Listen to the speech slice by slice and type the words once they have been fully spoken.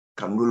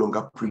can no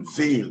longer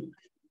prevail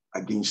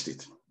against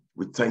it.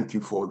 We thank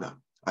you for that.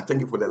 I thank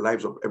you for the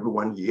lives of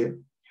everyone here.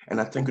 And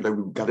I thank you that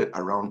we've gathered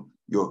around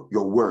your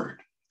word,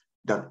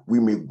 that we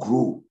may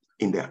grow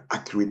in the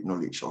accurate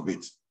knowledge of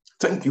it.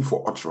 Thank you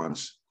for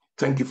utterance.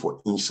 Thank you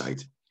for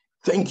insight.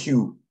 Thank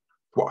you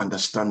for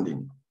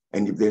understanding.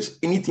 And if there's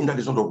anything that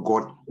is not of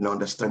God in our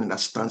understanding that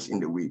stands in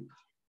the way,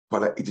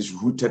 Father, it is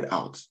rooted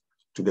out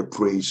to the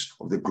praise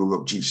of the glory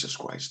of Jesus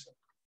Christ.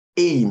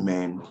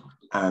 Amen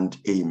and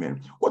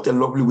amen. What a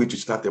lovely way to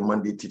start a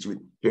Monday teach with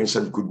hearing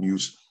such good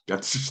news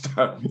that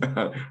Sister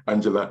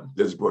Angela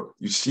just brought.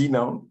 You see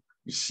now,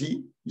 you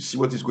see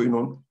what is going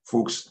on,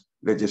 folks.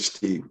 Let's just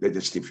stay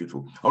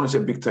faithful. I want to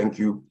say a big thank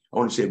you. I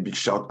want to say a big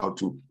shout out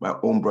to my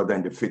own brother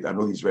in the faith. I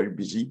know he's very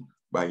busy,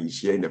 but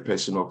he's here in the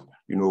person of,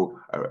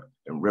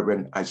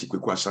 Reverend Isaac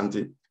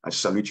Asante. I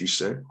salute you,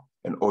 sir.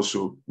 And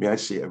also, may I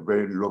say a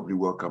very lovely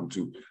welcome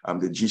to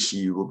the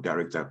GCE Europe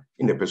Director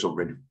in the person of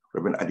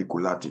Reverend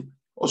Adikulati.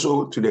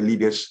 Also to the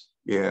leaders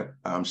here,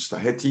 Sister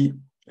Hetty,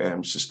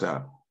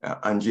 Sister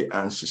Angie,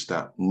 and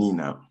Sister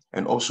Nina,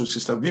 and also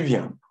Sister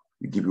Vivian.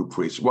 We give you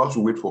praise. Whilst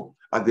we wait for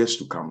others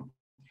to come,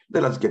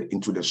 let us get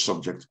into the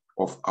subject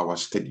of our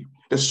study.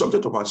 The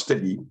subject of our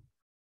study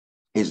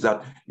is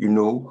that, we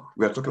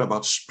are talking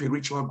about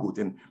spiritual growth.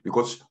 And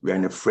because we are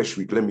in a fresh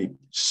week, let me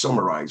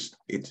summarize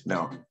it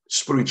now.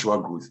 Spiritual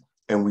growth.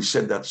 And we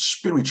said that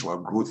spiritual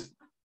growth,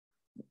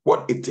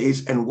 what it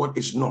is and what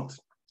is not.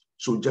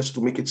 So just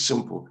to make it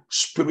simple,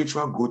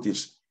 spiritual growth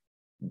is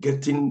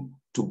getting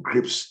to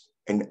grips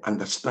and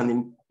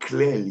understanding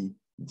clearly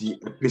the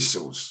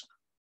epistles.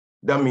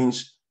 That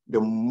means the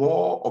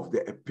more of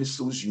the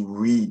epistles you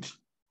read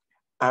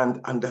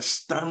and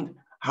understand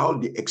how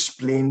they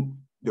explain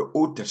the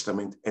Old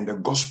Testament and the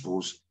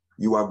Gospels,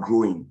 you are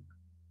growing.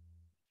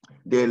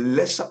 The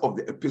lesser of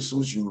the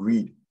epistles you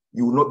read,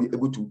 you will not be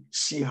able to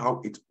see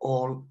how it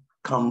all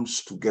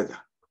comes together.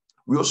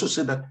 We also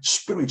said that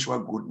spiritual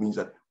growth means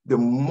that the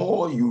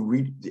more you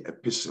read the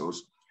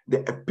epistles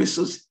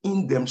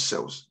in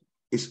themselves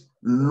is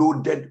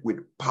loaded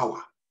with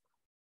power,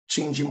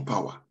 changing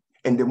power.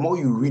 And the more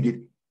you read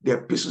it, the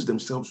epistles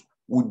themselves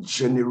will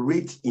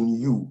generate in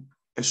you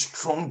a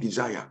strong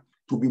desire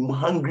to be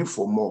hungry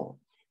for more.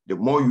 The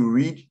more you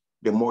read,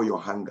 the more your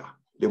hunger.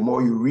 The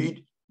more you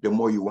read, the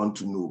more you want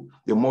to know.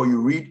 The more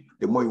you read,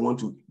 the more you want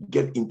to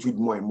get into it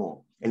more and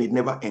more. And it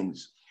never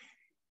ends.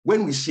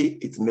 When we say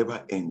it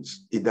never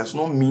ends, it does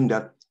not mean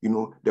that,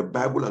 the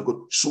Bible has got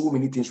so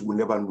many things we'll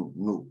never know.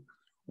 No.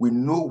 We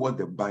know what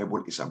the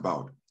Bible is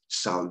about.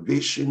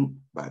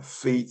 Salvation by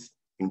faith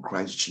in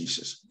Christ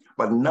Jesus.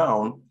 But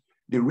now,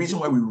 the reason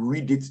why we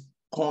read it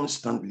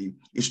constantly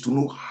is to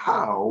know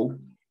how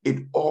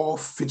it all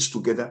fits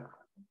together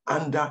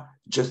under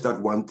just that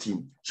one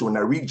theme. So when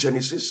I read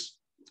Genesis,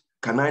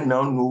 can I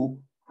now know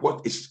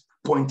what is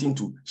pointing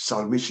to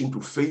salvation to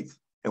faith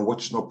and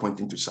what is not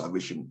pointing to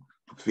salvation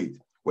to faith?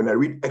 When I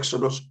read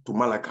Exodus to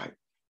Malachi,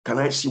 can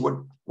I see what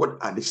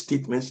are the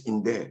statements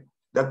in there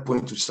that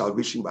point to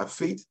salvation by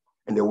faith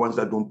and the ones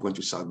that don't point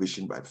to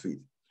salvation by faith?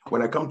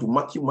 When I come to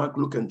Matthew, Mark,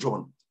 Luke, and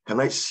John, can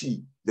I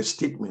see the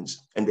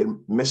statements and the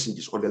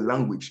messages or the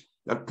language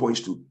that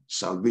points to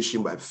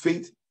salvation by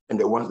faith and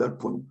the ones that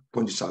point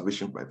to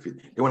salvation by faith?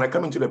 And when I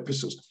come into the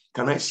epistles,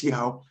 can I see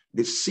how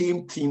the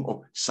same theme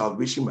of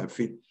salvation by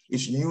faith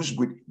is used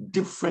with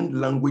different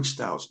language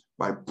styles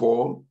by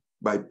Paul,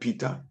 by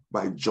Peter,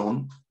 by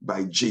John,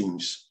 by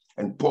James,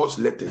 and Paul's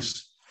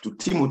letters to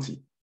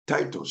Timothy,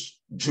 Titus,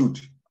 Jude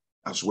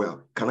as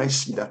well? Can I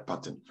see that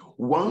pattern?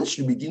 Once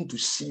you begin to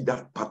see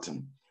that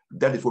pattern,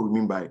 that is what we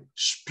mean by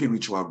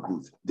spiritual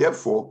growth.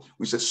 Therefore,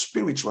 we say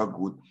spiritual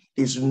growth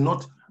is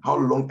not how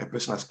long a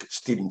person has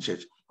stayed in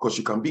church, because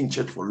you can be in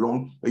church for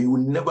long, but you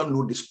will never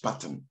know this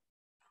pattern.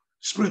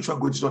 Spiritual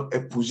growth is not a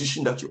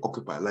position that you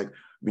occupy. Like,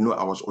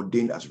 I was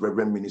ordained as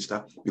Reverend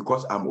Minister.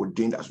 Because I'm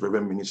ordained as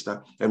Reverend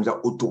Minister, that means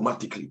that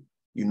automatically,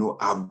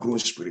 I've grown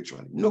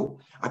spiritually. No,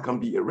 I can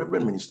be a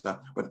Reverend Minister,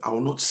 but I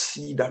will not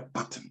see that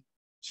pattern.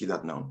 See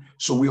that now?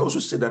 So we also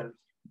say that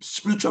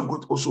spiritual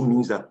growth also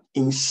means that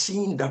in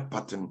seeing that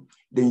pattern,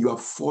 then you are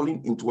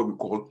falling into what we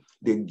call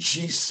the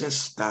Jesus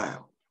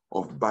style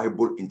of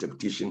Bible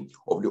interpretation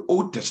of the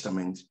Old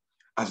Testament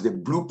as the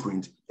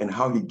blueprint and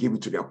how he gave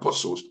it to the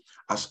apostles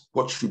as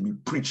what should be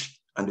preached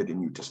under the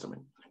New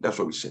Testament. That's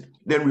what we said.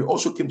 Then we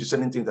also came to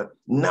certain things that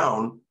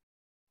now,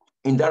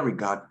 in that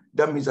regard,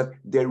 that means that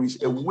there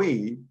is a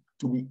way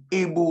to be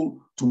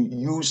able to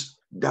use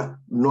that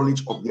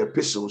knowledge of the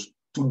epistles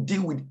to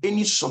deal with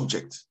any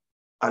subject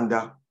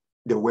under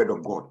the word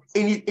of God.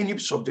 Any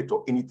subject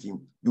or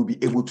anything, you'll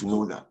be able to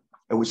know that.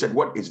 And we said,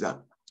 what is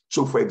that?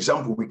 So, for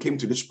example, we came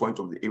to this point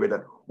of the area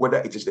that whether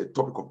it is the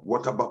topic of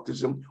water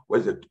baptism,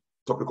 whether it's the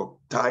topic of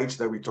tithes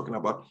that we're talking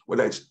about,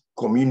 whether it's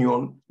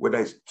communion, whether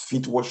it's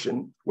feet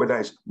washing, whether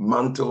it's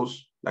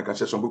mantles, like I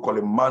said, some people call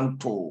it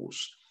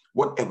mantles,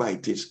 whatever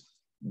it is,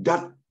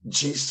 that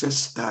Jesus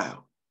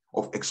style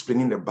of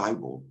explaining the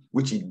Bible,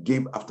 which he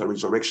gave after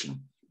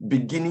resurrection,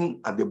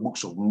 beginning at the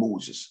books of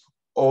Moses,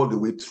 all the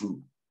way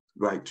through,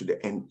 right, to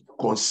the end,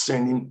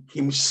 concerning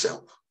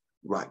himself,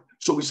 right?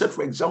 So we said,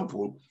 for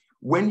example,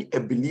 when a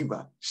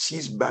believer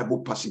sees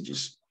Bible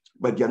passages,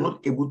 but they are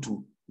not able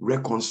to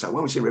reconcile.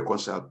 When we say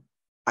reconcile,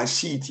 I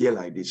see it here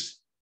like this.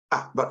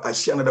 But I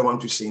see another one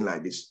to say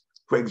like this.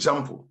 For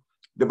example,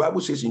 the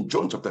Bible says in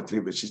John chapter 3,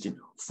 verse 16,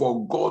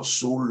 for God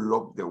so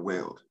loved the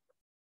world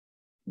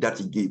that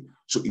he gave.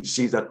 So it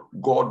says that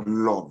God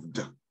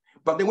loved.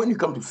 But then when you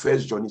come to 1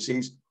 John, it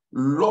says,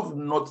 love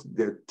not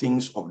the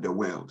things of the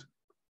world.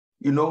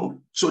 You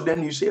know, so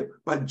then you say,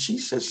 but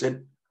Jesus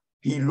said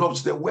he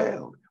loves the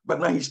world. But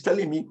now he's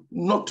telling me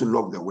not to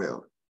love the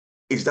world.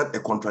 Is that a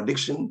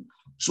contradiction?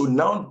 So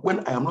now when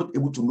I am not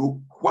able to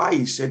know why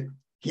he said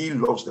he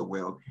loves the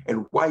world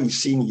and why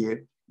he's saying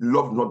here,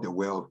 love not the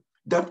world,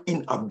 that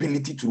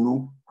inability to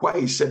know why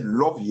he said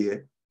love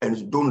here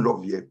and don't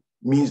love here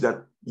means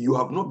that you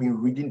have not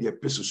been reading the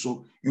epistle.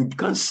 So you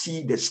can't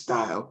see the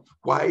style,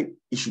 why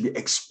it should be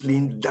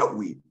explained that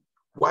way.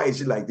 Why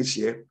is it like this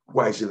here?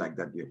 Why is it like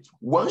that here?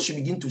 Once you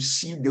begin to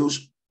see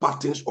those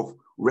patterns of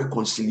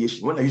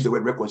reconciliation, when I use the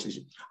word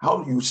reconciliation,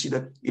 how do you see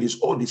that it is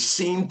all the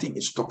same thing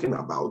it's talking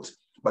about,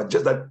 but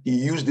just that he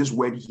used this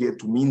word here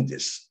to mean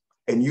this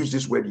and use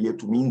this word here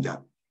to mean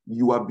that,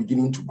 you are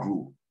beginning to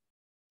grow.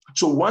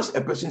 So once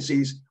a person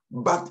says,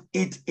 but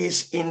it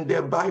is in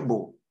the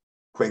Bible,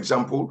 for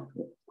example,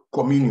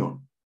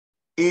 communion,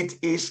 it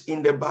is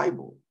in the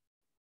Bible,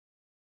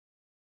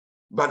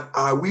 but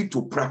are we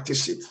to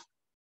practice it?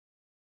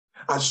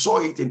 I saw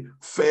it in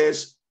 1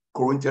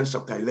 Corinthians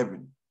chapter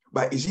 11,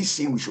 but is he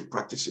saying we should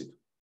practice it?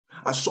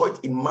 I saw it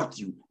in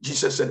Matthew.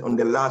 Jesus said on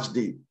the last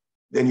day,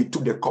 then he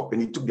took the cup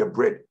and he took the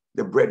bread,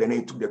 and then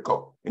he took the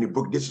cup and he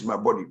broke, this is my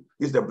body,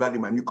 this is the blood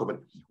in my new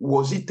covenant.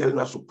 Was he telling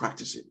us to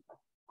practice it?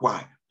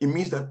 Why? It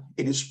means that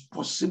it is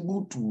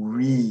possible to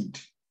read,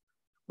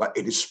 but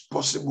it is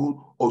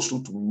possible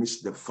also to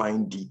miss the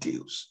fine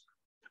details.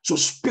 So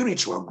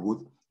spiritual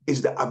growth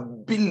is the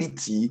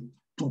ability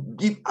to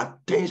give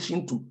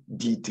attention to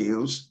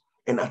details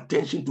and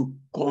attention to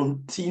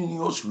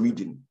continuous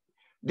reading.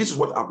 This is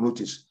what I've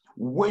noticed.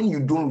 When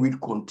you don't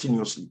read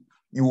continuously,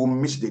 you will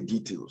miss the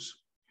details.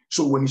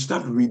 So when you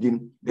start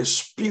reading, the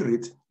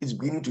Spirit is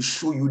beginning to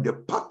show you the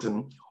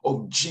pattern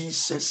of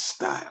Jesus'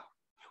 style.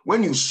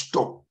 When you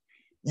stop,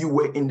 you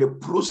were in the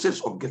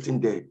process of getting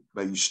there,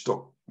 but you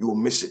stop. You will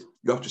miss it.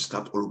 You have to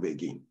start all over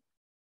again.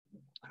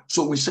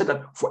 So we said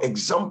that, for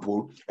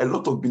example, a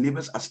lot of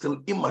believers are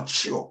still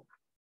immature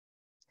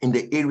in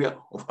the area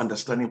of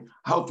understanding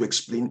how to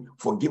explain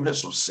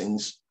forgiveness of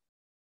sins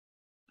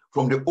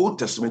from the Old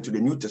Testament to the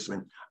New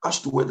Testament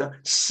as to whether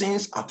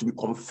sins are to be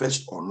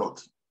confessed or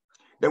not.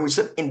 Then we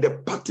said in the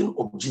pattern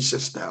of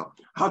Jesus' style,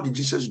 how did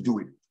Jesus do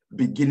it?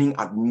 Beginning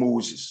at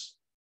Moses,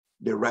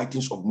 the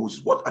writings of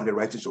Moses. What are the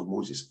writings of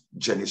Moses?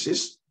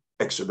 Genesis,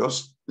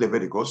 Exodus,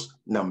 Leviticus,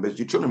 Numbers,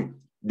 Deuteronomy.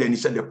 Then he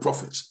said the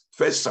prophets,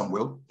 1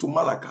 Samuel to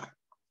Malachi.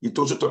 He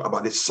also talked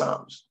about the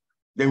Psalms.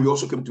 Then we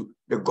also came to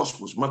the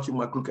Gospels, Matthew,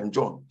 Mark, Luke, and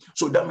John.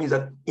 So that means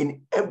that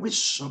in every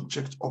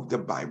subject of the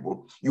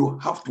Bible, you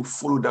have to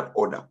follow that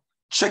order.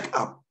 Check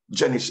up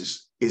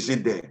Genesis. Is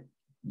it there?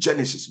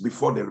 Genesis,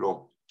 before the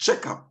law.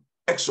 Check up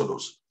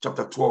Exodus,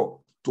 chapter 12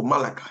 to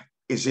Malachi.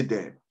 Is it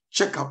there?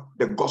 Check up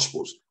the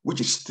Gospels,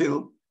 which is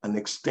still an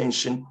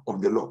extension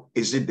of the law.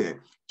 Is it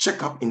there?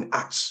 Check up in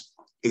Acts.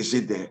 Is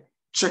it there?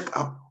 Check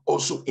up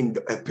also in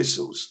the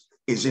epistles.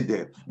 Is it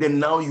there? Then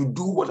now you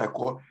do what I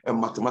call a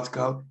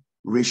mathematical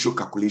ratio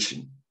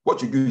calculation.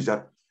 What you do is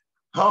that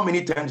how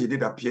many times did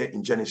it appear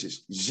in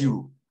Genesis?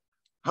 0.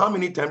 How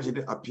many times did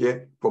it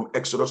appear from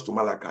Exodus to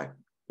Malachi?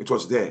 It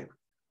was there.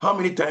 How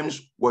many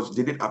times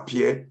did it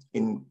appear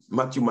in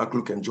Matthew, Mark,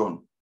 Luke, and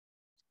John?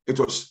 It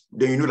was.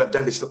 Then you know that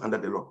is still under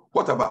the law.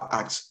 What about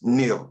Acts?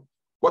 Nil.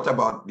 What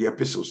about the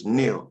epistles?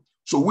 Nil.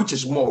 So which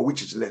is more,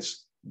 which is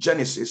less?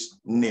 Genesis,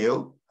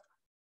 nil.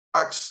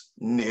 Acts,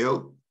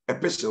 nil.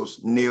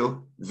 Epistles,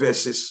 nil.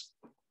 Verses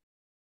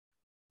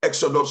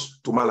Exodus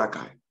to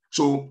Malachi.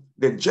 So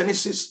the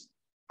Genesis,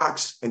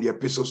 Acts, and the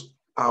epistles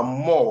are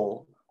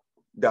more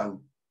than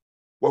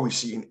what we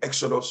see in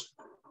Exodus,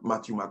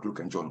 Matthew, Mark, Luke,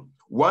 and John.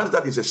 Once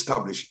that is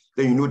established,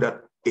 then you know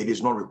that it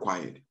is not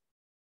required.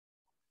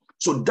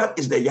 So that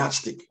is the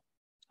yardstick.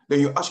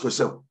 Then you ask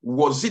yourself,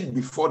 was it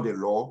before the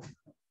law?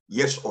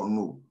 Yes or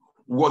no?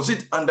 Was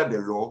it under the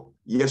law?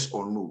 Yes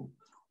or no?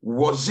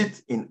 Was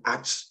it in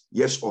Acts?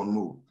 Yes or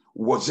no?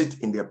 Was it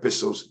in the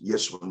epistles?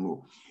 Yes or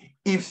no?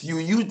 If you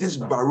use this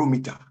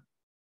barometer,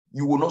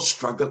 you will not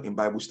struggle in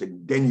Bible study.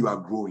 Then you are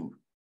growing.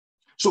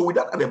 So with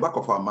that at the back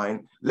of our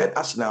mind, let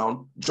us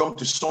now jump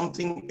to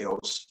something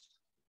else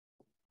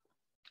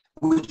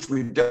which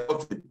we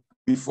dealt with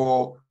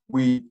before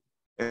we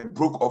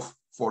broke off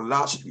for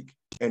last week.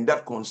 And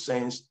that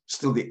concerns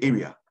still the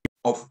area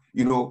of,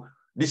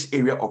 this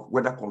area of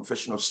whether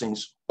confession of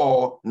sins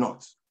or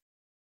not.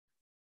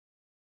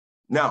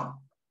 Now,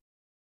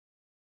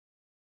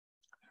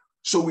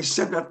 so we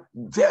said that,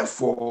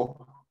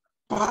 therefore,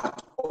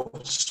 part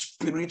of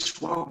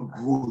spiritual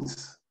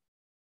growth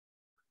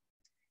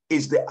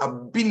is the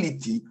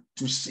ability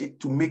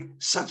to make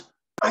such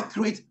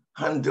accurate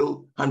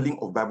handling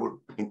of Bible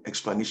in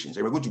explanations.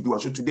 And we're going to do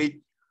it. So today,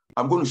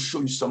 I'm going to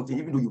show you something,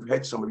 even though you've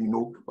heard some of you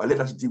know, but let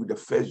us deal with the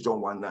 1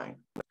 John 1:9.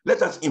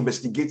 Let us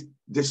investigate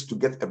this to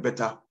get a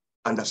better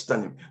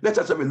understanding. Let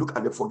us have a look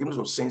at the forgiveness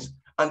of sins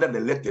under the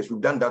letters.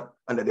 We've done that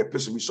under the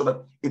epistle. We saw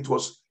that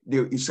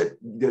he said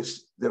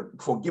the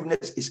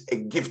forgiveness is a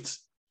gift.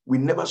 We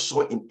never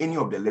saw in any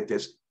of the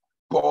letters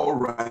Paul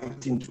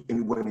writing to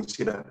anyone and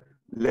said that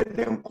let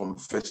them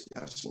confess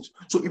their sins.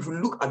 So if you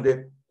look at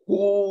the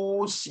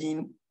whole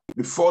scene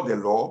before the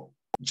law,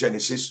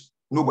 Genesis,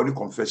 nobody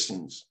confessed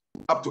sins.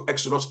 Up to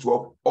Exodus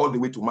 12, all the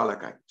way to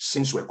Malachi,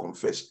 sins were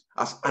confessed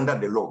as under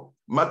the law.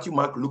 Matthew,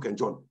 Mark, Luke, and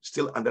John,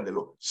 still under the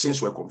law,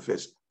 sins were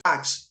confessed.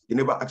 Acts, they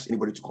never asked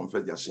anybody to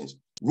confess their sins.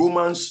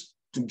 Romans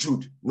to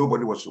Jude,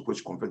 nobody was supposed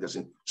to confess their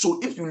sins. So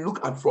if you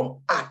look at from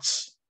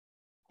Acts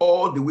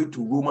all the way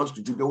to Romans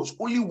to Jude, there was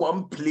only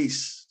one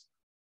place.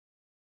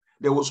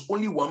 There was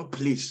only one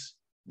place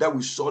that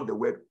we saw the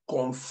word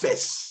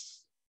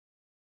confess.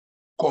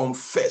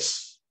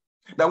 Confess.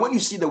 Now, when you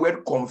see the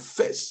word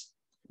confess,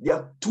 there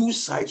are two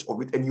sides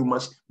of it, and you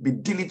must be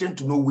diligent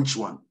to know which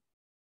one.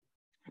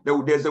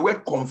 There's the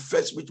word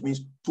confess, which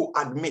means to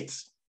admit.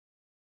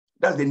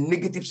 That's the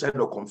negative side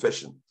of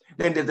confession.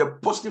 Then there's the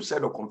positive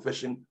side of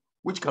confession,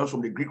 which comes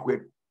from the Greek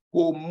word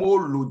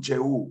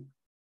homologeo.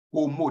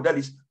 Homo, that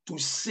is to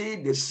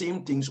say the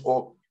same things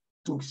or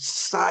to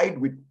side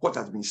with what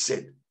has been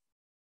said.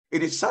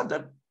 It is sad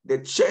that the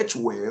church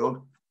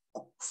world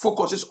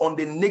focuses on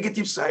the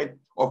negative side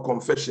of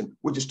confession,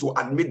 which is to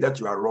admit that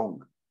you are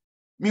wrong.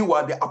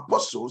 Meanwhile, the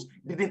apostles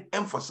didn't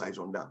emphasize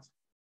on that.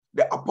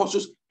 The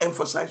apostles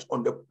emphasized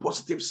on the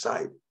positive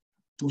side,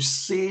 to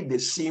say the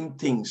same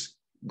things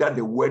that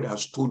the word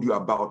has told you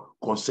about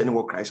concerning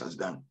what Christ has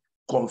done.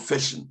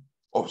 Confession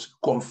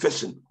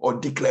or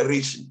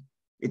declaration.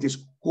 It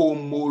is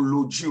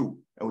homologio,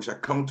 and we shall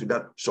come to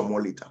that some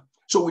more later.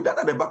 So with that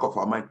at the back of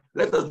our mind,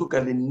 let us look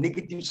at the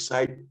negative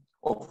side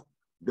of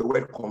the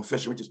word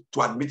confession, which is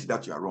to admit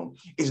that you are wrong.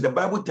 Is the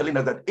Bible telling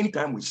us that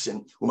anytime we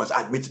sin, we must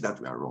admit that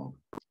we are wrong?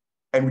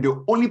 And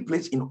the only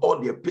place in all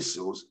the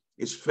epistles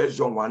is 1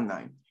 John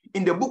 1:9.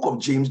 In the book of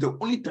James, the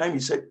only time he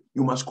said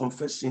you must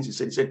confess sins, he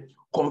said,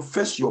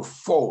 confess your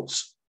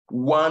faults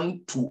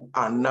one to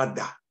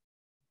another.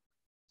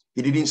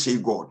 He didn't say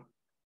God.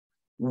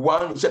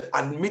 He said,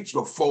 admit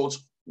your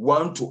faults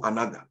one to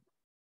another.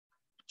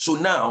 So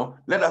now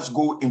let us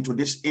go into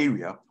this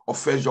area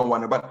of 1 John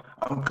 1. But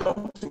I'm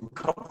going to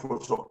come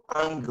from some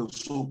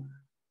angles. So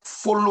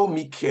follow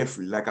me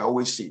carefully, like I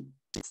always say.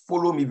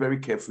 Follow me very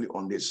carefully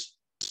on this.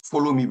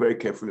 Follow me very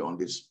carefully on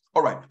this.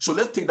 All right. So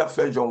let's take that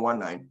 1 John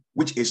 1:9,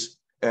 which is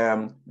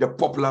the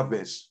popular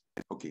verse.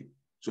 Okay.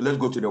 So let's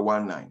go to the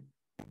 1:9.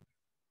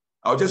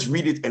 I'll just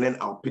read it and then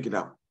I'll pick it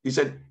up. He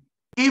said,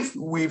 if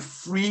we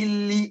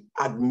freely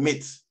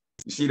admit,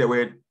 you see the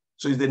word,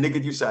 so it's the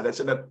negative side. I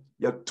said that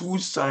there are two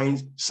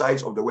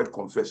sides of the word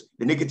confess.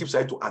 The negative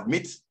side to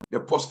admit, the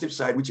positive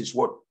side, which is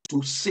what?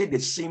 To say the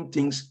same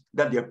things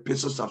that the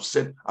epistles have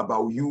said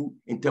about you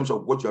in terms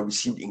of what you have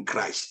received in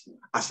Christ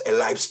as a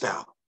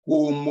lifestyle.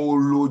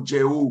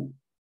 Homologeo,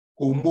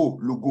 homo,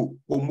 logo,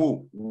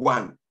 homo,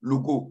 one,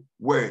 logo,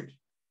 word,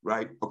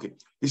 right? Okay.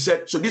 He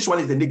said, so this one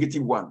is the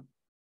negative one.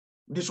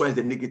 This one is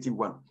the negative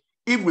one.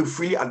 If we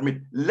freely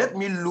admit, let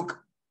me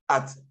look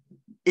at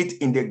it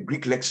in the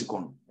Greek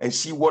lexicon and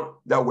see what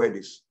that word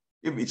is.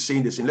 If it's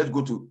saying the same, let's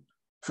go to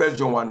 1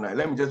 John 1:9.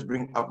 Let me just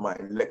bring up my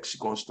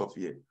lexicon stuff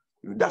here.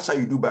 That's how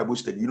you do Bible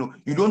study. You know,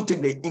 you don't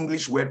take the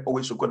English word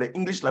always, because the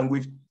English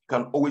language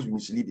can always be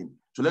misleading.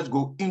 So let's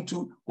go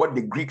into what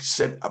the Greek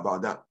said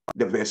about that,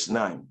 the verse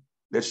 9.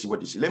 Let's see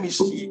what it says. Let me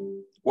see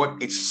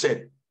what it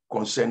said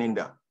concerning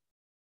that.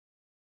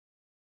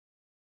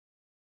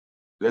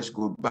 Let's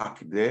go back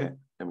there.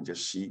 Let me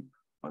just see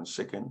 1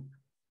 second.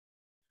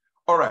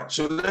 All right,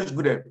 so let's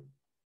go there.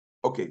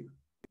 Okay.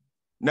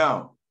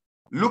 Now,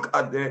 look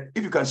at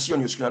if you can see on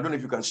your screen. I don't know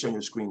if you can see on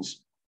your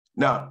screens.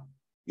 Now,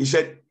 he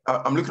said,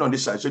 I'm looking on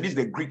this side. So this is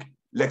the Greek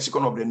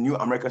lexicon of the New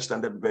American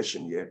Standard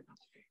Version here.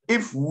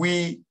 If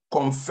we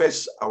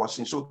confess our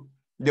sins. So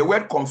the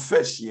word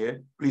confess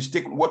here, please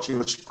watch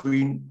your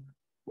screen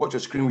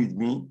with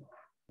me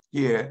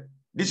here.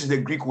 This is the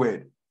Greek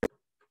word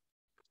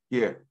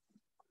here.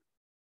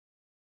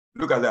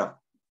 Look at that.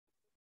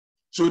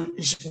 So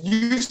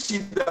you see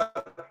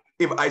that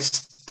if I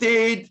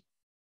stayed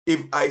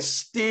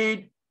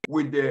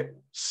with the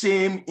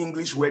same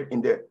English word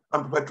in the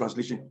Amplified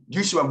translation, do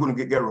you see what I'm going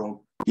to get wrong?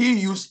 He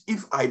used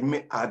if I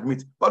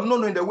admit, but no,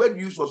 the word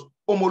used was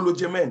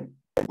homologemen,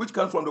 which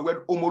comes from the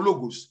word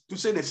homologos, to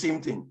say the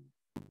same thing.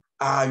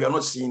 You are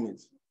not seeing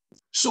it.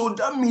 So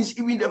that means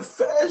even the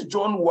 1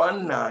 John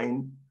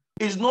 1:9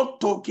 is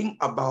not talking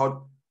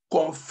about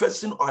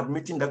confessing or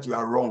admitting that you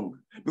are wrong,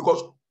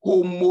 because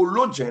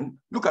homologen,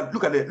 look at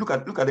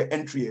the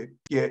entry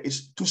here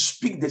is to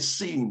speak the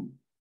same,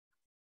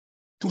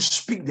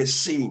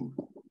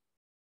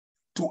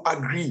 to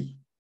agree.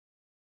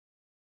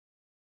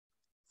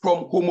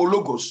 From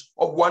homologos,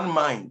 of one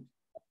mind.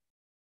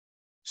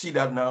 See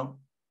that now?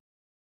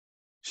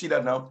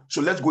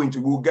 So let's go into,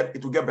 it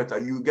will get better,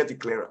 you get it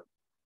clearer.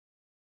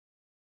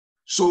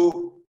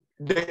 So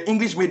The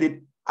English made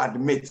it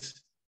admit,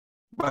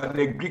 but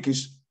the Greek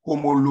is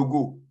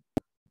homologo.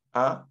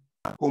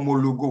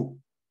 Homologo.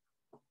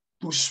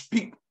 To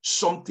speak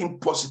something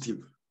positive.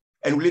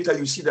 And later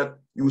you see that,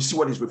 you will see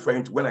what he's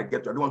referring to when I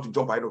get to. I don't want to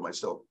jump ahead of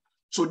myself.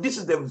 So this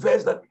is the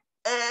verse that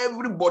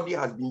everybody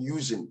has been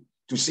using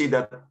to say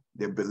that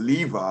the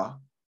believer,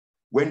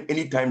 when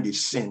anytime they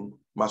sin,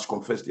 must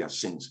confess their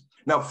sins.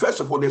 Now, first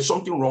of all, there's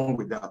something wrong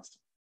with that.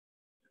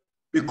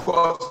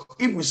 Because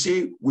if we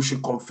say we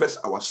should confess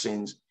our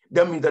sins,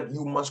 that means that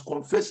you must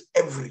confess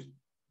every.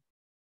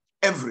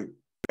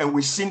 And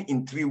we sin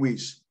in three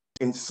ways: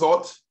 in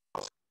thought,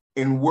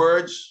 in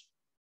words,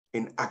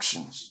 in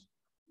actions.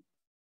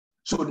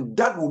 So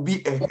that will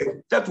be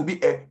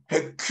a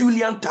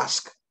Herculean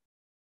task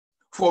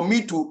for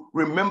me to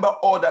remember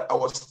all that I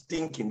was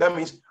thinking. That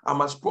means I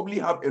must probably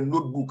have a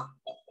notebook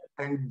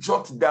and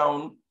jot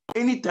down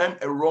anytime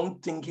a wrong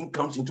thinking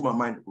comes into my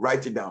mind,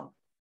 write it down.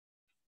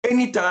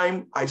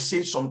 Anytime I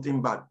say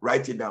something bad,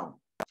 write it down.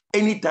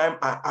 Anytime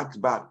I act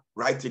bad,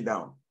 write it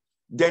down.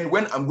 Then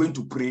when I'm going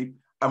to pray,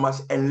 I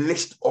must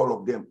enlist all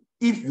of them.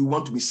 If you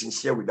want to be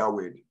sincere with that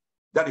word,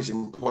 that is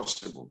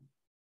impossible.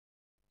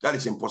 That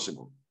is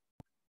impossible.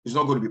 It's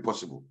not going to be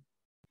possible.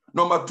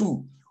 Number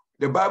two,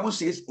 the Bible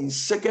says in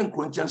 2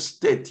 Corinthians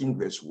 13,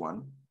 verse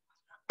 1,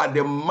 at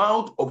the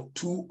mouth of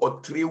 2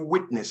 or 3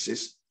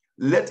 witnesses,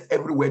 let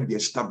every word be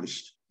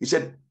established. He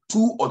said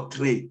 2 or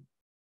 3.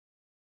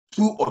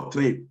 2 or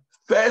 3.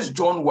 1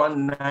 John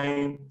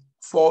 1:9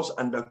 falls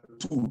under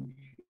 2.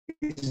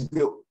 It's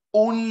the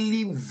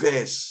only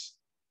verse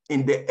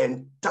in the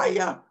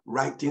entire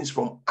writings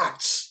from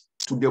Acts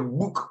to the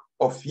book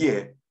of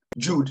here,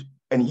 Jude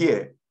and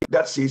here,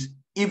 that says,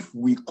 if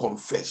we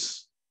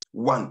confess.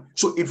 1.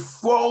 So it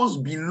falls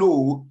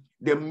below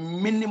the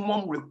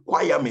minimum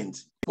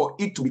requirement for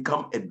it to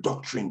become a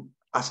doctrine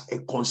as a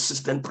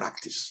consistent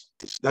practice.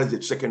 That is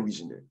the second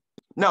reason there.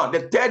 Now,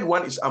 the third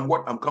one is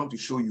what I'm come to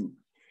show you.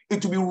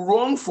 It will be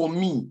wrong for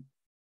me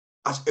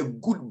as a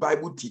good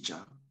Bible teacher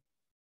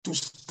to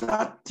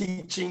start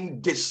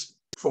teaching this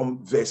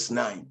from verse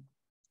 9.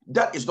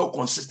 That is not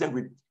consistent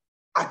with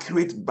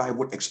accurate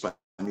Bible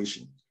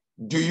explanation.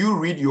 Do you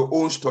read your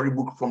own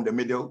storybook from the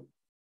middle?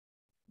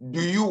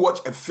 Do you watch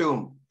a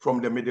film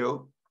from the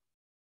middle?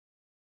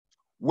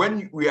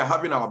 When we are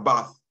having our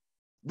bath,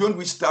 don't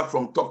we start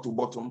from top to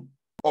bottom,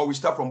 or we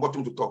start from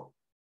bottom to top?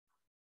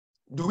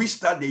 Do we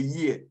start the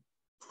year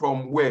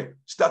from where?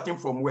 Starting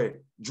from where?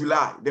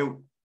 July.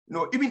 Then,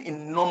 even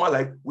in normal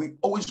life, we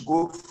always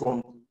go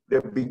from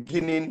the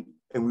beginning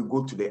and we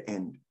go to the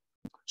end.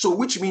 So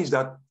which means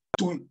that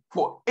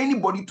for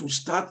anybody to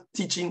start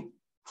teaching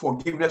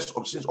forgiveness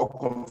of sins or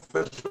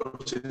confession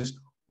of sins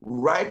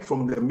right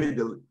from the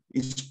middle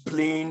is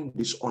plain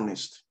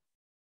dishonest.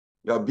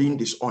 You are being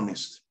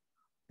dishonest.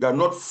 You are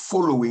not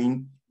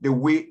following the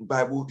way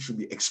Bible should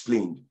be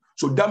explained.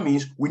 So that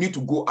means we need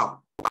to go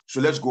up.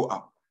 So let's go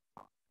up.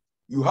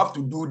 You have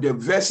to do the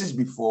verses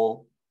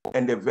before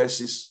and the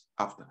verses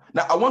after.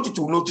 Now, I want you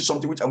to notice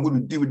something which I'm going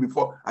to deal with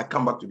before I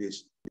come back to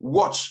this.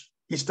 Watch.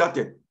 He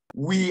started.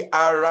 We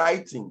are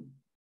writing.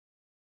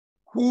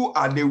 Who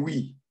are the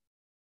we?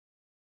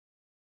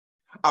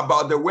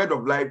 About the word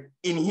of life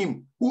in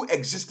him who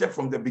existed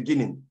from the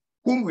beginning,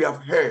 whom we have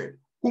heard,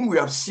 whom we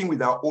have seen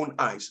with our own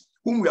eyes,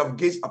 whom we have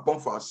gazed upon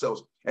for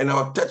ourselves, and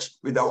have touched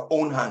with our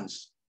own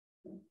hands.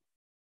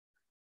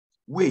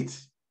 Wait.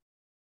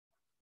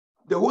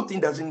 The whole thing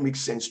doesn't make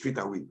sense straight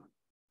away.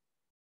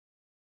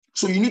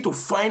 So you need to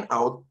find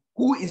out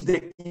who is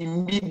the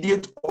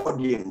immediate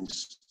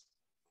audience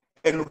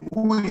and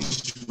who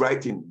is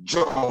writing.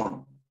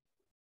 John.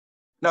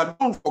 Now,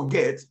 don't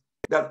forget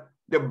that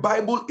the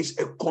Bible is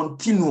a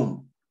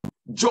continuum.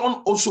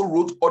 John also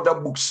wrote other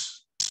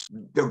books,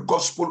 the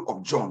Gospel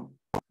of John.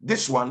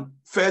 This one,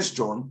 1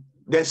 John,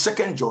 then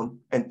 2 John,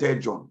 and 3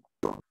 John.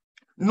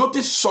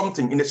 Notice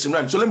something in the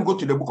scenario. So let me go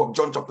to the book of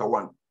John chapter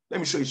 1. Let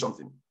me show you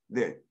something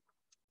there.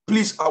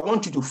 Please, I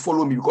want you to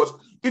follow me, because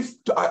if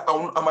I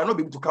might not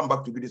be able to come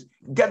back to do this,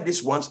 get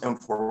this once and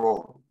for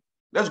all.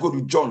 Let's go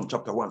to John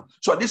chapter 1.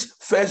 So this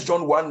 1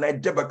 John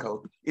 1:9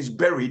 debacle is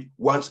buried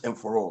once and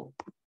for all.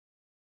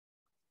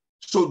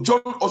 So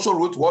John also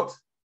wrote what?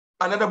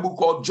 Another book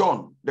called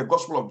John, the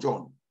Gospel of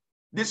John.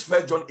 This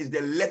 1 John is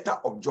the letter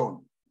of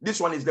John. This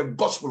one is the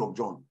Gospel of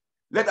John.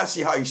 Let us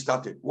see how he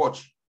started.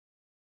 Watch.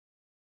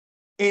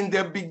 In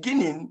the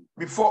beginning,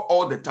 before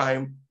all the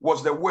time,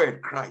 was the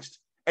Word, Christ.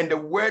 And the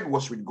Word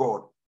was with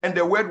God. And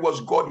the Word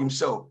was God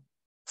himself.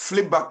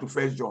 Flip back to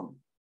 1 John.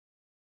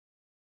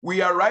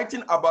 We are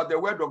writing about the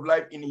word of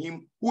life in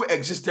him who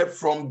existed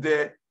from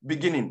the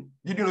beginning.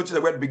 Did you notice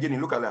the word beginning?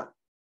 Look at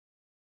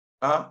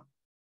that.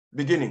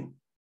 Beginning.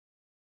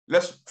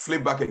 Let's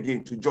flip back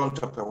again to John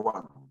chapter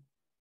 1.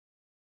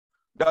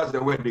 That's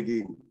the word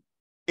again.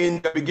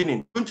 In the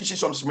beginning. Don't you see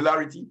some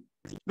similarity?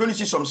 Don't you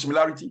see some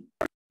similarity?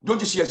 Don't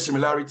you see a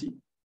similarity?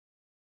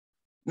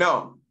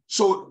 Now,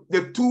 so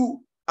the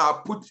two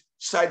are put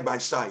side by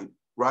side,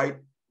 right?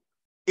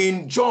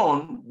 In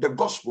John, the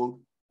gospel,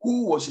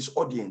 who was his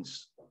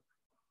audience?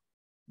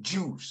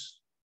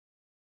 Jews.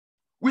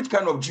 Which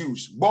kind of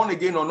Jews? Born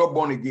again or not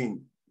born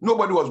again?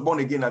 Nobody was born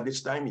again at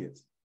this time yet.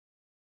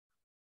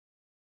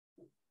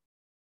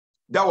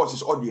 That was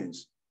his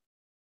audience.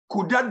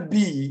 Could that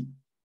be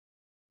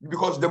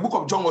because the book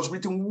of John was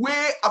written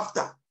way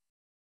after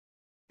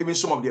even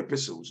some of the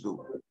epistles,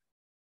 though?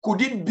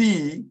 Could it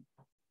be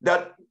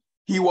that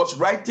he was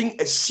writing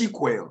a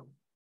sequel,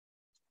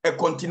 a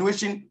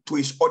continuation to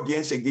his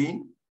audience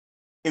again?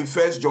 In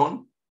 1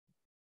 John,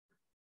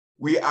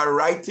 we are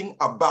writing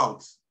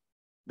about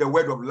the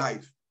word of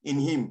life in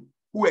him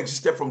who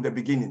existed from the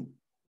beginning,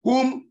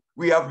 whom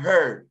we have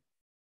heard,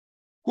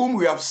 whom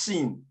we have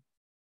seen.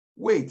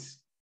 Wait,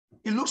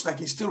 it looks like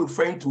he's still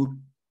referring to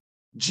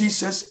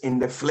Jesus in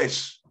the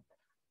flesh.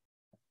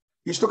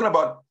 He's talking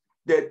about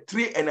the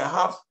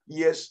 3.5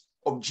 years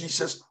of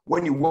Jesus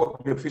when he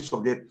walked the face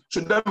of the earth. So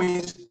that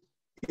means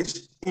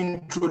his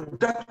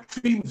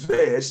introductory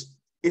verse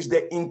is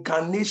the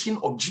incarnation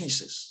of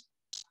Jesus.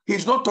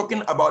 He's not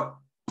talking about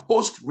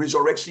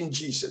post-resurrection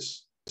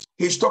Jesus.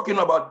 He's talking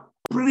about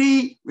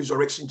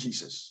pre-resurrection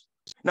Jesus.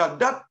 Now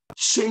that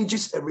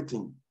changes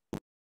everything.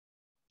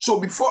 So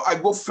before I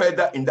go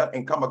further in that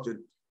and come back to it,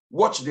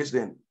 watch this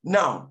then.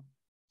 Now,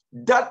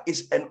 that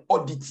is an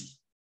oddity.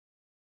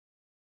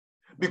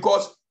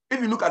 Because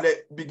if you look at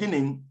the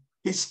beginning,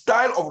 his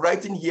style of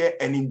writing here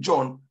and in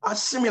John are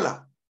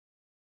similar.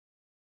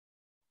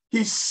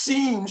 He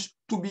seems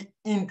to be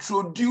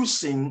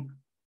introducing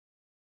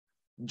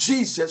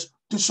Jesus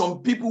to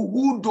some people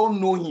who don't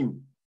know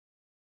him.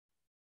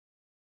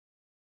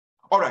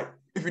 All right,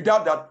 if you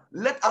doubt that,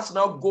 let us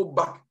now go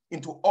back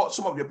into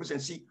some of the epistles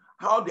and see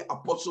how the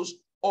apostles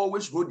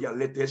always wrote their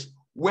letters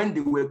when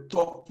they were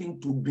talking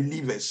to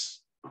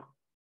believers.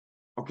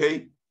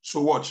 Okay,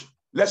 so watch.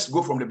 Let's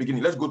go from the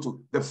beginning. Let's go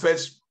to the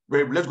first,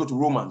 let's go to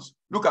Romans.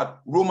 Look at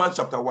Romans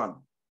chapter 1.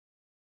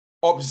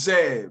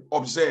 Observe.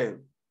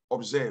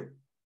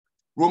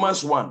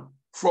 Romans 1,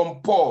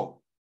 from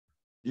Paul.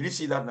 Did you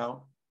see that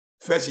now?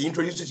 First, he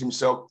introduces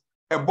himself,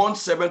 a bond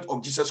servant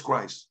of Jesus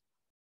Christ,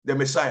 the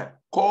Messiah,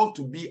 called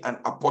to be an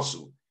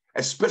apostle,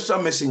 a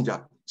special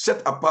messenger,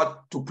 set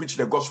apart to preach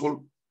the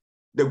gospel,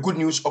 the good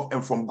news of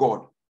and from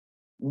God,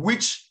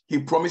 which he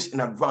promised in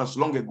advance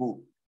long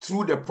ago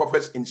through the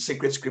prophets in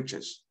sacred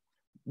scriptures.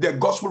 The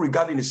gospel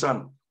regarding his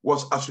son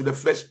was as to the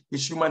flesh,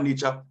 his human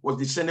nature was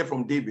descended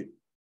from David.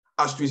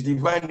 As to his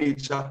divine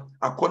nature,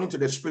 according to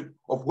the spirit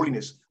of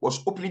holiness,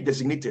 was openly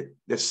designated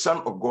the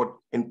Son of God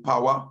in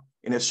power,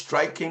 in a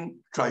striking,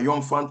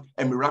 triumphant,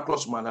 and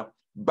miraculous manner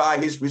by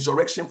his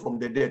resurrection from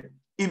the dead,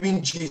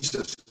 even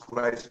Jesus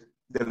Christ,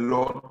 the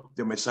Lord,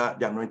 the Messiah,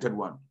 the Anointed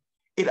One.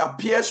 It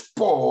appears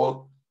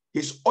Paul,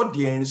 his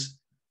audience,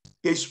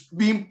 is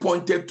being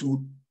pointed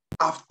to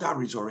after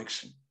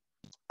resurrection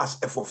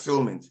as a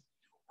fulfillment,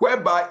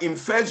 whereby in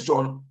 1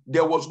 John,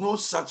 there was no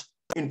such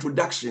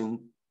introduction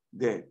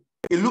there.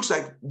 It looks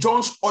like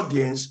John's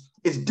audience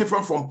is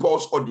different from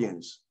Paul's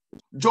audience.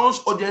 John's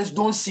audience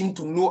don't seem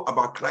to know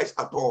about Christ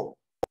at all,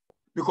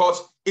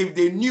 because if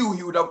they knew,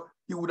 he would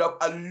have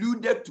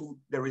alluded to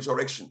the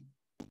resurrection.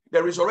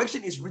 The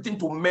resurrection is written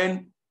to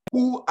men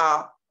who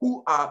are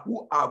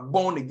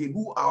born again,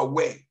 who are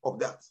aware of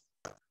that.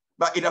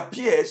 But it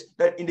appears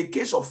that in the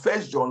case of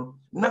 1 John,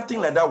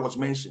 nothing like that was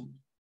mentioned.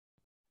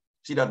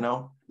 See that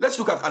now? Let's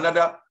look at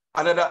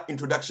another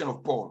introduction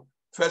of Paul.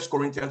 1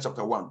 Corinthians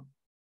chapter 1.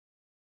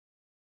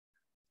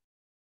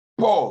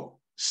 Paul,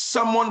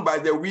 summoned by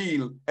the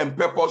will and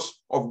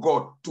purpose of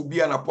God to be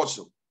an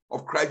apostle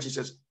of Christ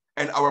Jesus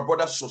and our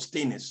brother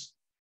sustainers.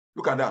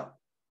 Look at that.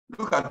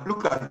 Look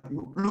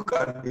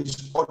at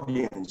his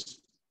audience.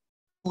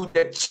 To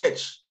the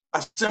church,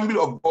 assembly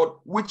of God,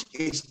 which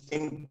is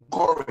in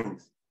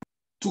Corinth,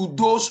 to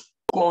those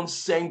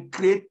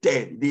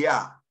consecrated, they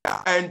are,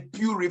 and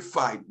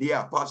purified, they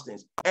are, past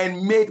tense,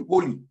 and made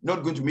holy,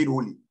 not going to be made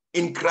holy,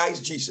 in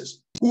Christ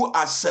Jesus, who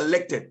are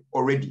selected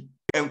already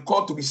and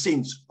called to be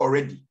saints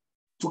already,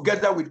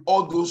 together with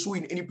all those who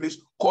in any place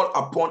call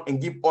upon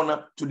and give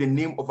honor to the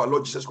name of our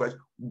Lord Jesus Christ,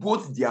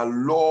 both their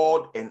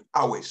Lord and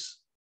ours.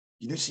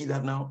 Did you see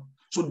that now?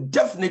 So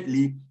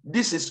definitely,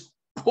 this is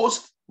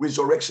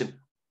post-resurrection.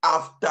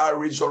 After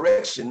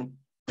resurrection,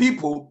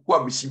 people who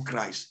have received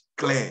Christ,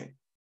 clear.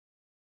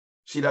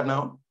 See that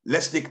now?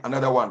 Let's take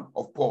another one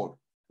of Paul.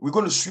 We're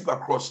going to sweep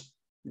across.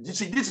 You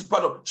see, this is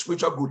part of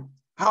spiritual good.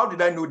 How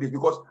did I know this?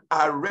 Because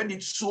I read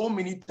it so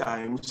many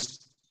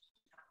times.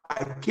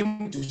 I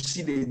came to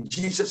see the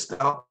Jesus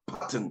style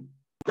pattern.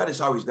 That is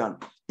how it's done.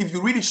 If you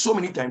read it so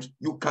many times,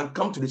 you can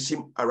come to the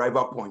same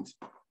arrival point.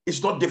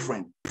 It's not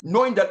different.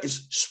 Knowing that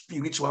is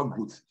spiritual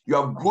growth. You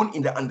have grown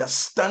in the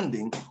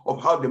understanding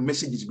of how the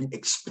message is being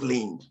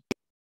explained.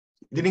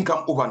 It didn't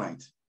come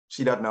overnight.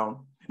 See that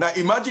now? Now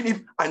imagine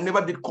if I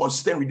never did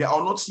consistent reading, I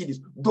will not see this,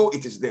 though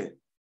it is there.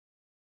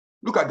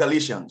 Look at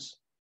Galatians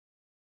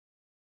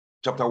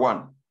chapter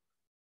 1.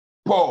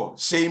 Paul,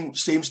 same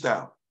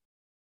style.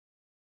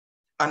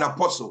 An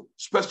apostle,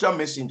 special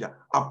messenger,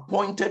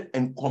 appointed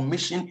and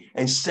commissioned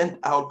and sent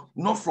out,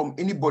 not from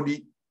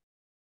anybody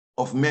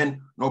of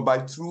men, nor by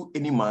through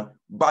any man,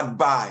 but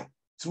by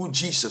through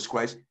Jesus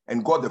Christ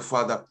and God the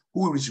Father,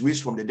 who is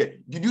raised from the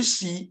dead. Did you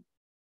see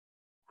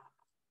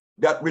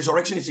that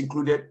resurrection is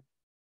included?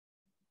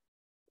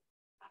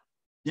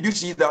 Did you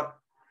see that?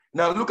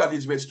 Now look at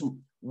this verse 2.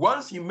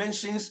 Once he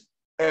mentions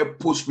a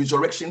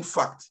post-resurrection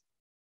fact,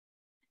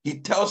 he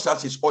tells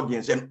us his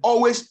audience, and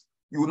always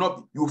you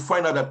will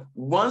find out that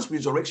once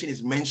resurrection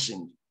is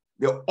mentioned,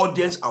 the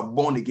audience are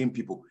born again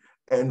people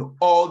and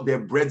all their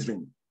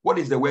brethren. What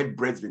is the word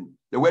brethren?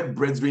 The word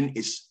brethren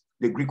is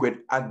the Greek word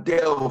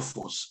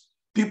adelphos,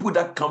 people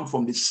that come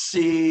from the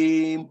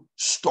same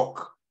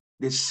stock,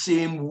 the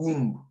same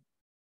womb,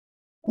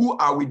 who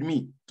are with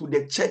me to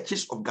the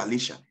churches of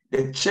Galatia.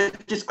 The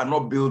churches are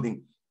not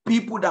building,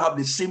 people that have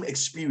the same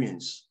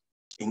experience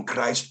in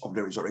Christ of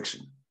the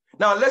resurrection.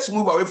 Now let's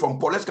move away from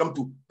Paul. Let's come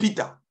to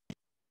Peter.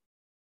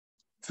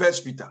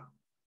 First Peter.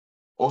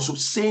 Also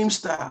same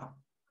style.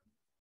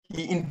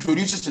 He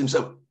introduces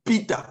himself,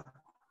 Peter,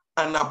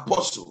 an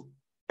apostle,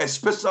 a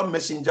special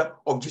messenger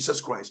of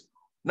Jesus Christ.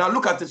 Now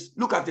look at this,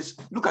 look at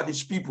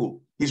these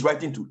people he's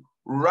writing to.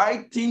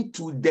 Writing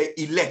to the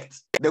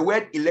elect. The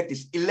word elect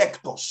is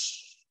electos.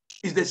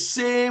 It's the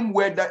same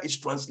word that is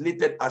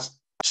translated as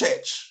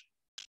church.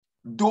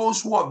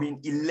 Those who have been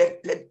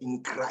elected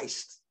in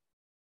Christ.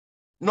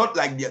 Not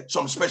like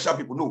some special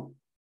people, no.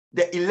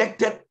 The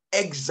elected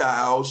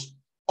exiles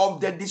of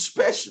the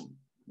dispersion.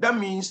 That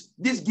means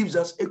this gives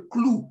us a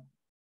clue.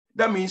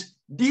 That means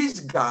these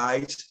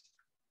guys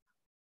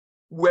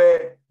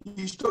were,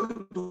 he's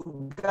talking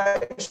to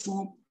guys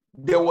who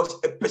there was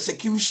a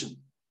persecution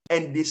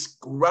and they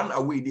ran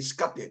away, they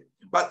scattered.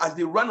 But as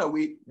they ran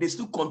away, they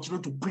still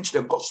continue to preach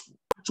the gospel.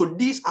 So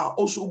these are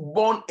also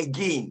born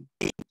again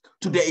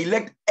to the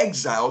elect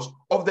exiles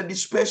of the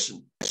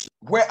dispersion.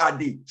 Where are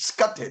they?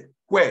 Scattered.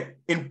 Where?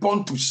 In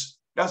Pontus.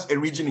 That's a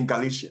region in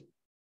Galatia.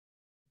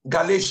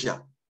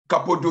 Galatia,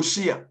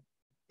 Cappadocia,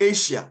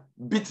 Asia,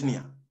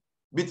 Bithynia.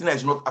 Bithynia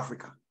is not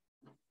Africa.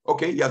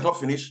 Okay, he has not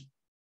finished.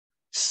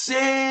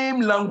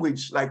 Same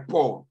language like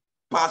Paul,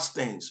 past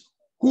tense,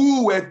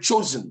 who were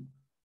chosen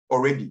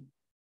already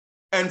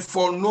and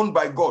foreknown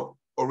by God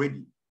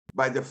already,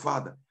 by the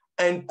Father,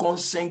 and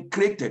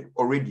consecrated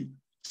already,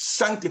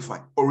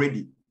 sanctified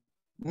already,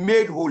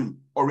 made holy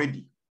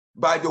already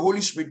by the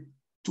Holy Spirit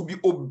to be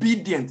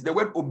obedient. The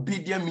word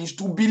obedient means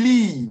to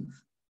believe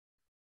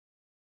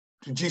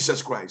to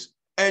Jesus Christ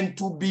and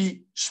to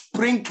be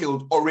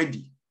sprinkled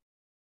already.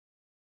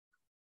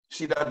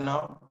 See that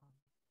now?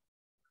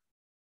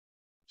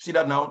 See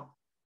that now?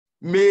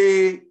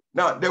 May.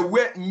 Now, the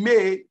word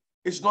may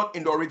is not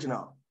in the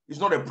original. It's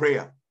not a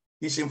prayer.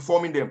 He's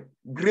informing them.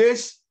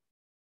 Grace,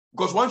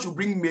 because once you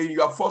bring may,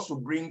 you are forced to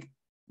bring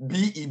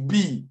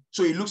B-E-B.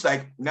 So it looks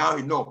like now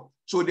you know.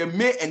 So the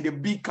may and the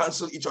be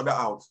cancel each other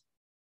out.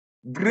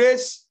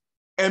 Grace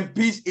and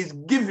peace is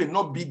given,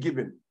 not be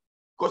given.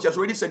 Because he has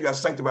already said you are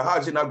sanctified. How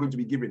is it now going to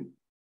be given?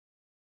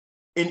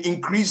 In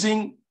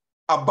increasing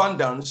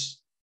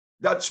abundance,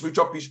 that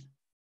spiritual peace,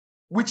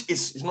 which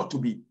is not to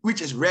be,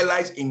 which is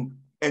realized in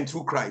and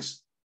through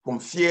Christ, from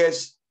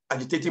fears,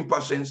 agitating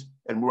passions,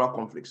 and moral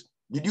conflicts.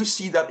 Did you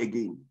see that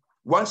again?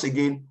 Once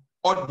again,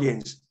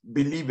 audience,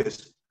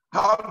 believers.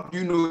 How do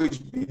you know it's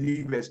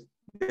believers?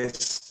 The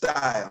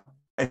style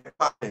and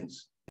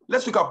patterns.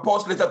 Let's look at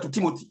Paul's letter to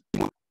Timothy.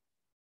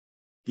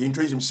 He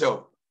introduced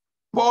himself.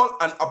 Paul,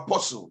 an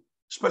apostle,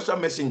 special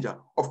messenger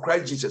of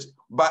Christ Jesus,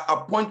 by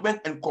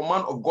appointment and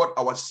command of God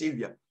our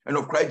Savior, and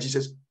of Christ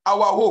Jesus,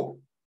 our hope.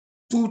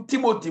 To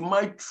Timothy,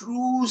 my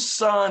true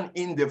son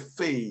in the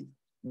faith,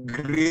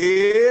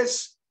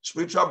 grace,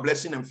 spiritual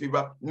blessing and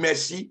favor,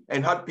 mercy,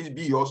 and heart peace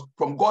be yours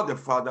from God the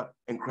Father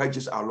and Christ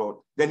Jesus our Lord.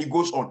 Then he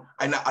goes on.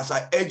 And as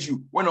I urge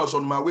you, when I was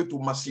on my way to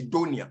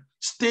Macedonia,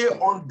 stay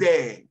on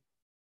there.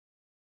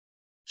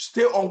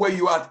 Stay on where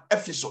you are at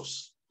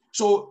Ephesus.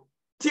 So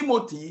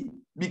Timothy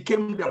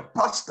became the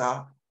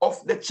pastor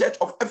of the church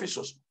of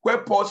Ephesus, where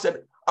Paul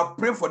said, I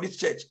pray for this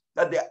church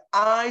that the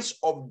eyes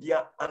of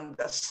their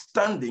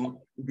understanding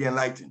will be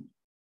enlightened.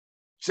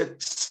 He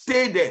said,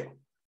 stay there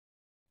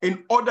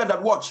in order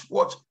that watch,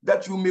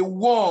 that you may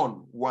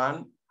warn,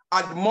 one,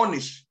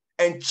 admonish,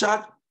 and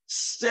charge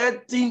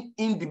certain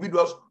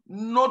individuals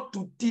not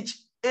to teach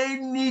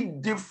any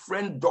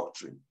different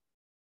doctrine.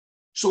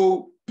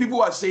 So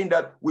people are saying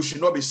that we should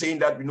not be saying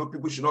that,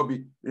 people should not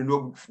be,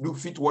 do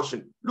feet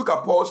washing. Look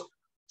at Paul's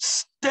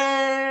stern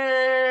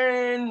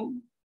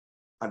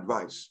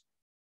advice.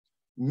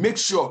 Make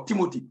sure,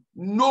 Timothy,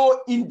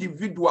 no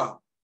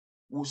individual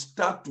will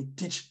start to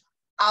teach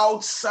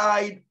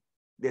outside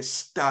the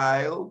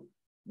style,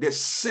 the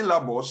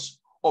syllabus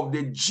of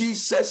the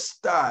Jesus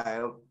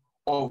style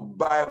of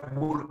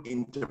Bible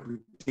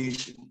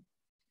interpretation.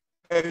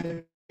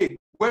 And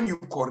when you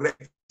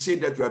correct, say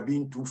that you are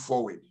being too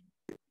forward.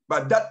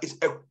 But that is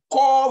a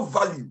core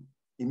value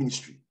in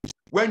ministry.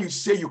 When you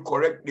say you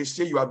correct, they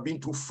say you are being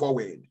too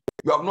forward.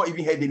 You have not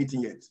even heard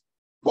anything yet.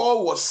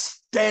 Paul was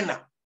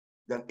sterner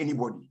than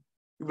anybody.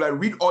 If I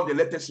read all the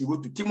letters he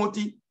wrote to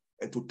Timothy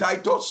and to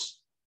Titus,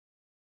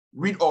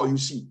 read all you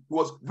see. He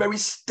was very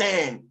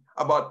stern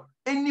about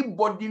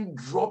anybody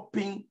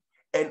dropping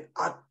an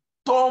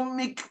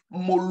atomic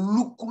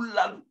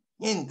molecular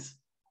hint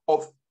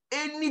of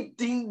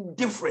anything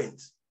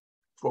different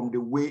from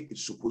the way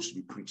it's supposed to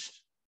be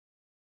preached.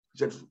 He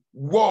said,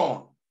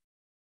 warn.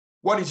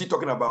 What is he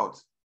talking about?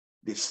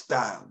 The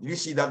style. Do you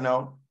see that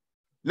now?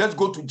 Let's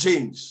go to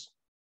James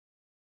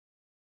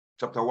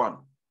chapter 1.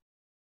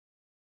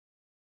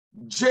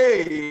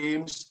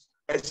 James,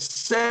 a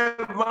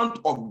servant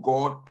of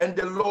God and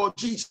the Lord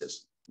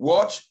Jesus.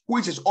 Watch, who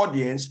is his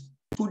audience?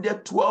 To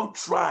the 12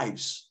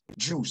 tribes,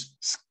 Jews,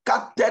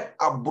 scattered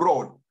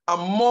abroad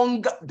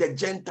among the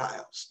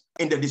Gentiles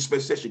in the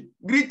dispensation.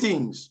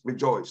 Greetings,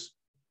 rejoice.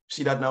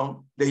 See that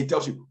now? Then he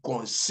tells you,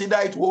 consider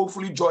it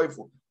woefully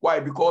joyful. Why?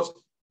 Because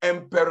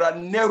Emperor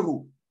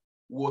Nero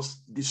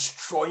was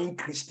destroying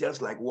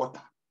Christians like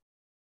water.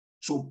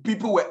 So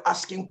people were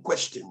asking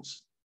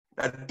questions.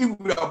 That if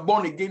we are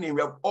born again and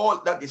we have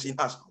all that is in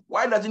us,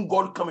 why doesn't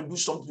God come and do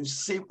something to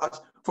save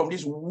us from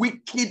this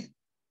wicked,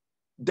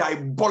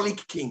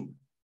 diabolic king?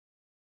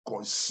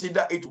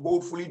 Consider it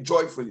woefully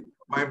joyfully,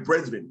 my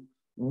brethren,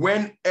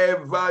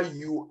 whenever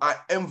you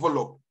are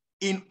enveloped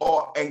in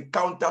or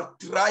encounter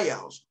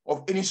trials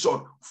of any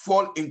sort,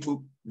 fall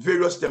into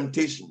various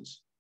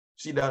temptations.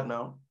 See that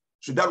now?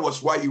 So that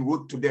was why he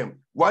wrote to them.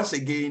 Once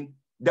again,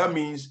 that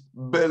means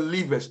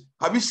believers.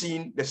 Have you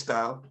seen the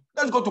style?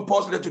 Let's go to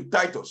Paul's letter to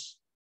Titus.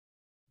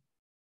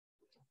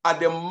 At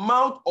the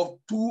mouth of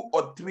 2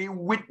 or 3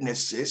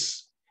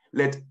 witnesses,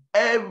 let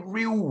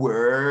every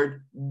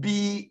word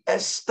be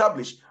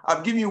established.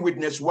 I've given you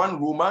witness 1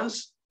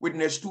 Romans,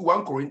 witness 2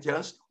 1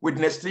 Corinthians,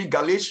 witness 3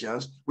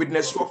 Galatians,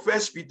 witness 4 1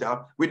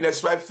 Peter,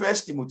 witness 5 1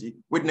 Timothy,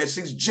 witness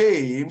 6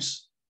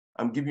 James.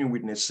 I'm giving you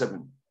witness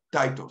 7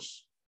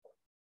 Titus.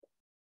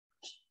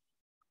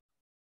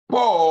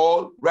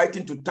 Paul,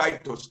 writing to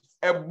Titus,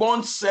 a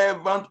bond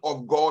servant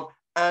of God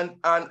and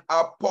an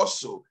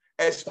apostle,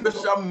 a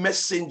special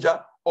messenger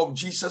of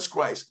Jesus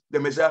Christ, the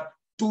Messiah,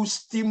 to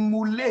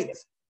stimulate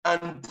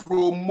and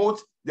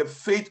promote the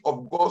faith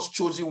of God's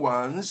chosen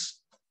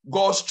ones,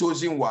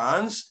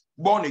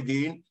 born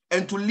again,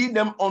 and to lead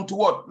them on to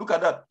what? Look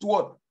at that, to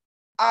what?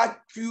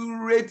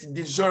 Accurate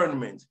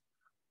discernment,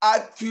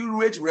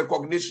 accurate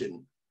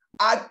recognition,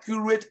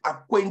 accurate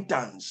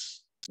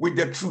acquaintance with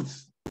the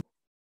truth.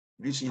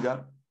 Do you see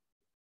that?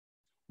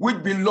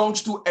 Which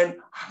belongs to and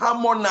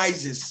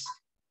harmonizes.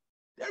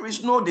 There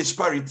is no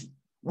disparity.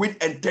 Which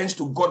attends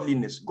to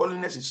godliness.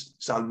 Godliness is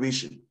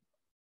salvation.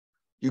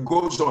 He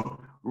goes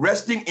on,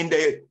 resting in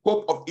the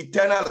hope of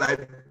eternal life,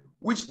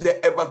 which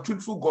the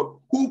ever-truthful God,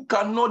 who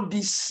cannot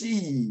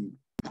deceive,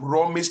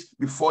 promised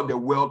before the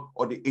world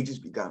or the ages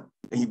began.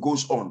 And he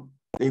goes on.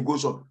 And he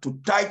goes on. To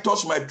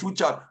Titus, my true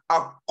child,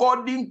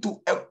 according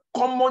to a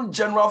common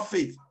general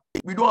faith.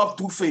 We don't have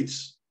 2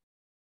 faiths.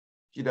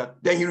 See that?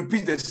 Then he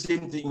repeats the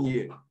same thing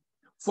here.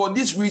 For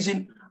this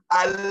reason,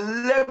 I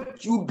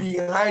left you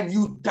behind,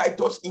 you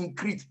Titus, in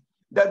Crete,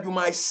 that you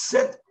might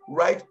set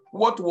right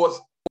what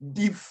was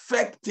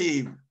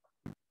defective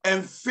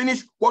and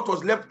finish what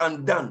was left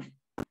undone.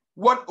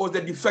 What was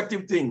the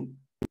defective thing?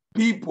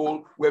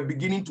 People were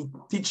beginning to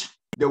teach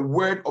the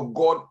word of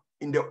God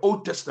in the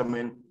Old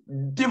Testament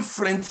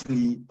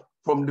differently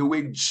from the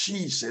way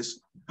Jesus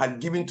had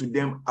given to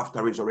them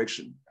after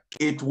resurrection.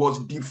 It was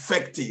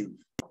defective.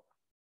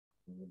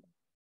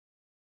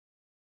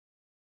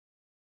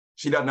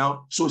 See that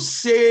now? So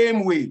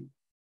same way.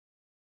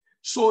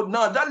 So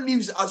now that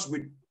leaves us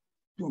with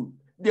 2.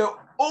 There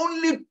are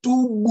only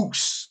 2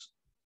 books.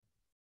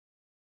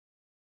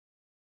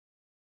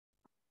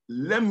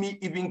 Let me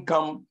even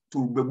come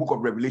to the book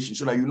of Revelation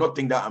so that you not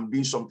think that I'm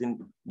doing something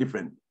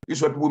different. This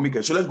is what people make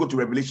it. So let's go to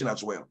Revelation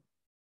as well.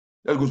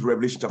 Let's go to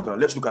Revelation chapter 1.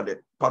 Let's look at the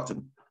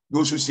pattern.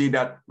 Those who say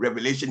that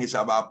Revelation is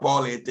about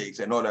politics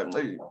and all that.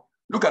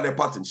 Look at the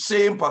pattern.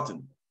 Same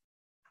pattern.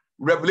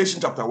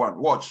 Revelation chapter 1.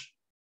 Watch.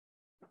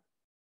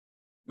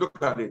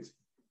 Look at it.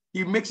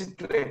 He makes it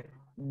clear.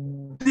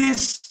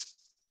 This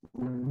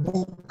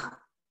book,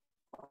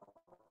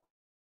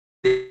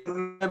 the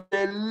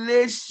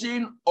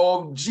revelation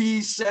of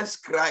Jesus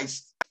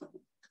Christ,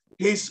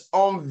 his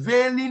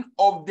unveiling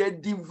of the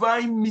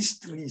divine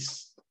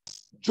mysteries.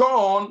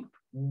 John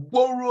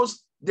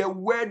borrows the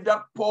word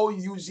that Paul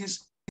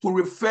uses to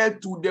refer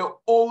to the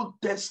Old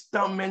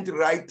Testament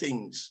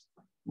writings,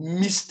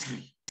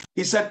 mystery.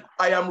 He said,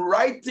 I'm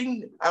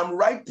writing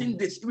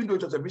this, even though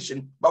it was a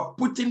vision, but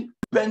putting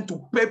pen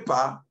to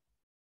paper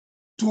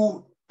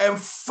to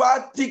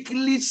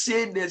emphatically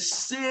say the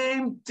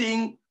same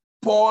thing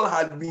Paul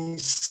had been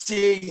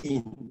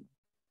saying.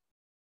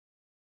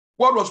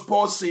 What was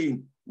Paul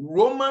saying?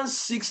 Romans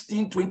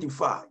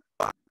 16:25.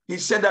 He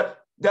said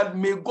that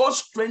may God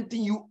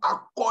strengthen you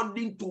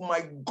according to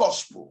my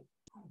gospel,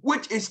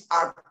 which is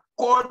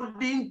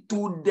according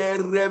to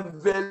the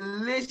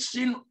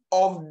revelation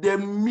of the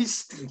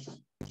mystery,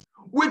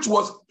 which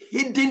was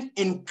hidden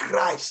in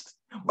Christ,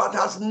 but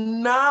has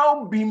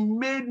now been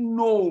made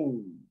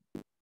known,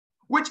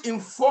 which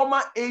in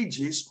former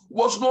ages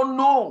was not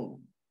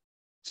known.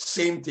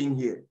 Same thing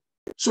here.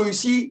 So you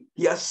see,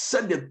 he has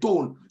set the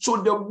tone. So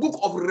the book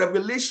of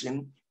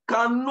Revelation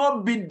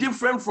cannot be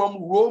different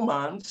from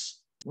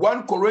Romans,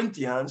 1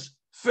 Corinthians,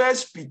 1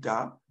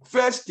 Peter,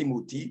 1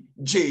 Timothy,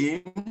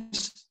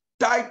 James,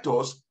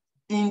 Titus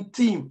in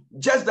theme.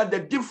 Just that the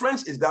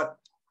difference is that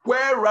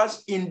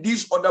whereas in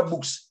these other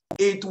books,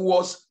 it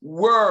was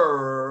words,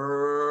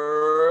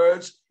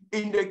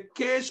 in the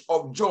case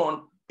of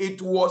John,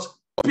 it was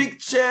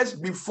pictures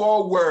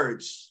before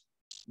words,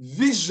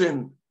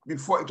 vision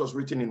before it was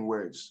written in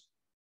words,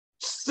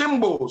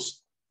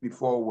 symbols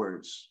before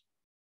words.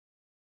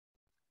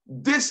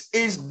 This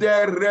is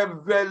the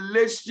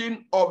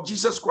revelation of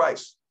Jesus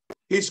Christ,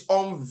 his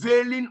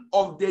unveiling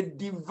of the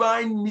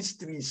divine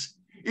mysteries.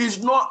 It's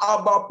not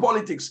about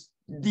politics.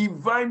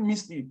 Divine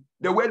mystery.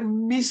 The word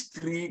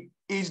mystery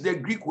is the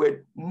Greek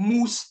word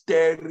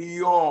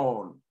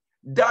mysterion,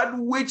 that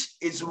which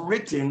is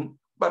written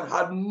but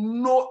had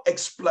no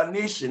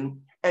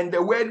explanation. And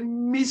the word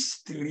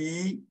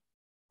mystery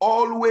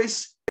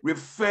always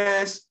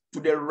refers to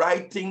the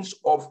writings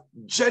of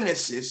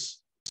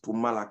Genesis to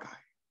Malachi.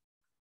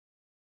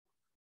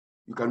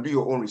 You can do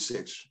your own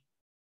research.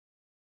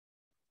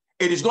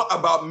 It is not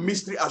about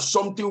mystery as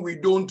something we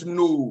don't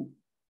know.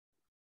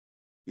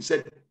 He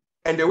said,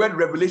 and the word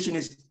revelation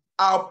is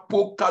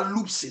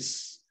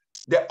apocalypsis,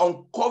 the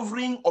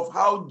uncovering of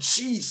how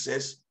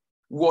Jesus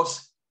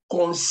was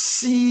concealed,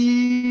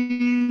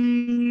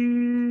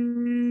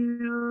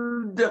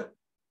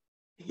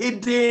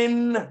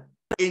 hidden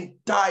in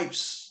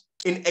types,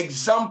 in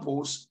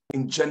examples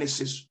in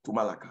Genesis to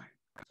Malachi.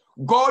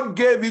 God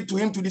gave it to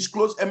him to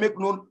disclose and make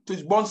known to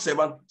his born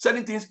servant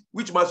certain things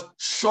which must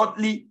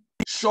shortly,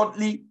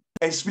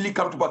 and speedily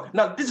come to pass.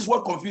 Now, this is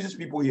what confuses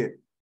people here.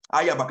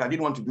 Abeka, I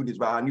didn't want to do this,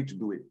 but I need to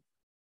do it.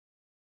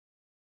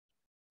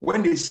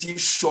 When they see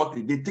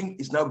shortly, they think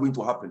it's not going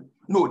to happen.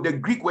 No, the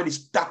Greek word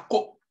is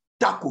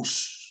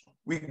tachos.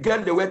 We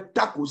get the word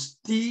tachos,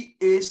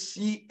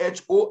 T-A-C-H-O-S,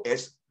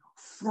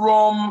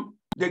 from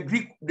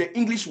the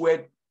English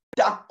word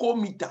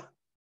tachometer.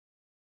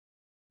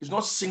 It's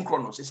not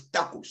synchronous, it's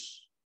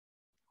tachos.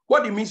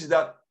 What it means is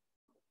that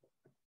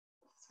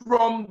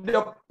from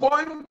the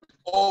point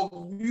of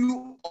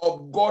view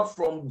of God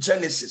from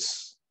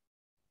Genesis,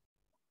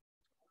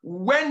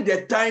 when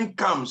the time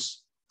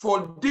comes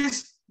for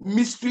this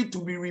mystery to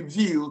be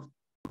revealed,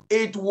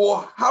 it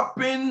will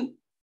happen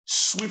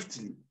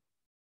swiftly.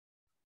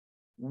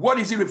 What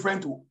is he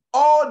referring to?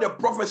 All the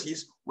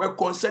prophecies were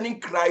concerning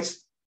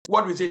Christ.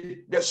 What is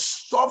it? The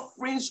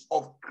sufferings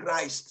of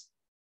Christ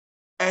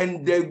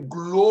and the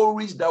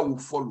glories that will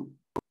follow.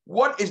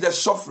 What is the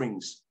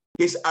sufferings?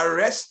 His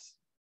arrest,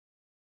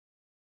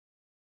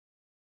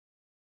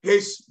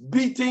 his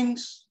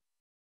beatings,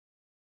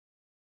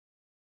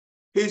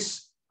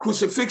 his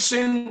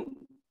crucifixion,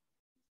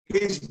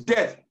 his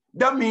death.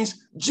 That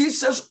means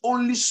Jesus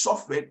only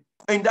suffered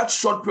in that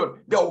short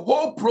period. The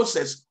whole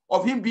process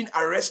of him being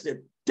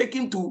arrested,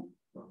 taken to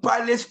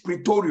Pilate's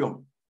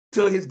praetorium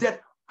till his death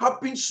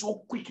happened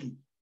so quickly.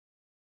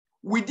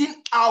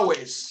 Within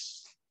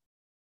hours,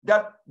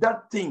 that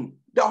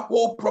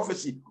whole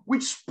prophecy,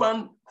 which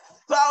spanned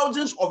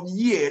thousands of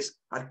years,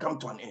 had come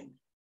to an end.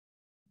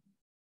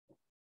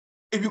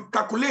 If you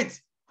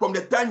calculate from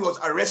the time he was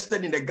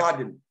arrested in the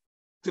garden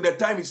to the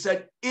time he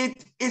said,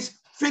 it is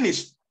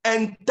finished,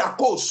 and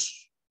tachos,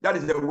 that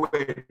is the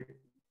word,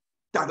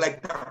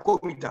 like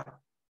tachometer,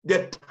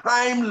 the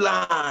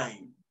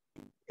timeline,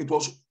 it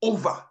was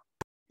over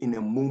in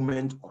a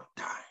moment of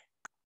time.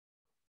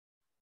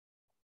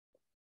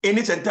 In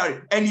its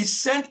entirety. And he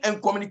sent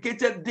and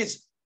communicated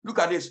this, look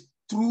at this,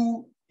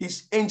 through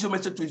his angel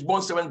message to his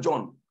born servant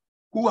John,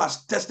 who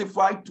has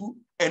testified to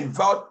and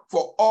vowed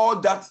for all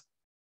that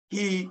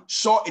he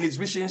saw in his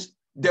visions,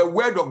 the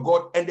word of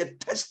God and the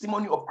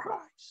testimony of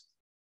Christ.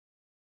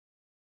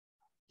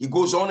 He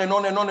goes on and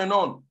on and on and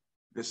on.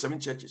 The 7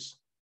 churches.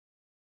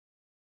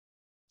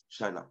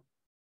 Shaila.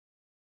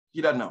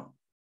 Hear that now.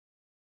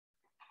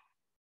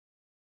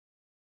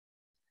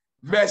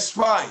 Verse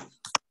 5.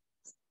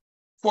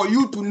 For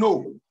you to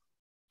know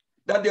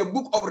that the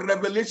book of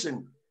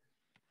Revelation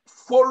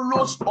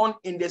follows on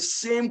in the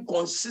same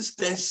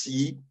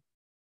consistency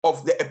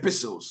of the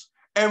epistles.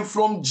 And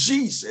from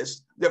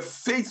Jesus, the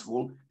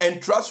faithful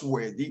and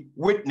trustworthy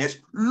witness,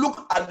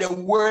 look at the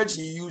words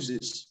he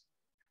uses.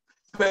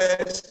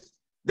 First,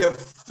 the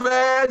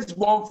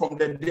firstborn from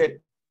the dead.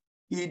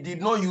 He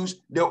did not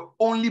use the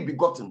only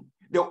begotten.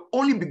 The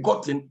only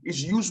begotten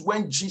is used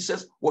when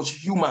Jesus was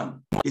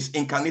human, his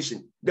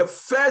incarnation. The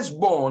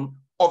firstborn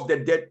of the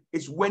dead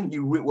is when he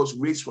was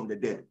raised from the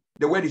dead.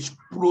 The word is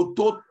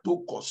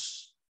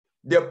prototokos.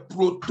 The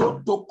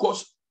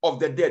prototokos of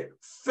the dead,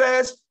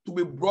 first to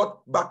be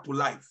brought back to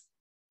life.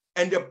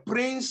 And the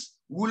prince,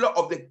 ruler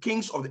of the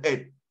kings of the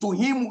earth. To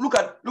him, look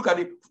at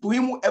it, to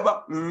him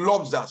whoever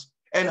loves us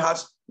and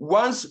has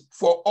once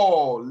for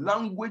all,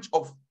 language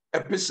of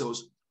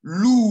epistles,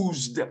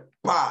 loosed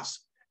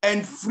past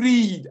and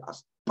freed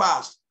us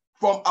past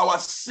from our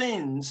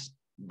sins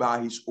by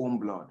his own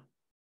blood.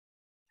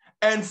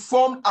 And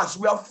formed us,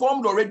 we are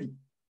formed already,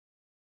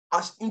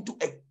 as into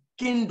a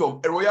kingdom,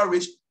 a royal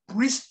race,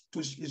 priest to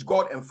his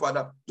God and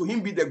Father. To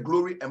him be the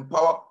glory and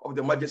power of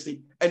the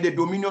majesty and the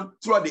dominion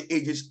throughout the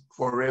ages,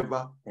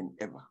 forever and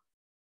ever.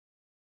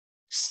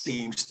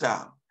 same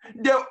style.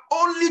 The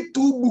only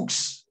two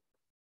books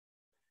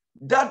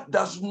that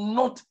does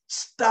not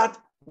start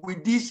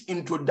with these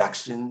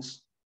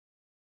introductions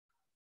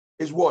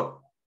is what?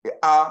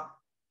 Are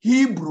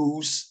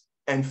Hebrews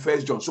and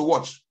 1 John. So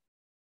watch.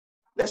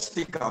 Let's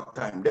take our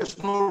time.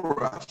 There's no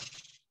rush.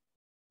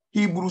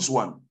 Hebrews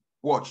 1.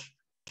 Watch.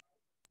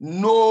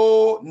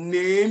 No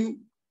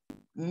name,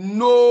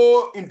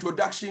 no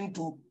introduction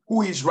to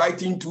who he's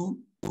writing to,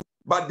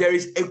 but there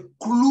is a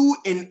clue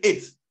in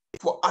it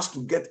for us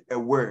to get a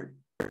word.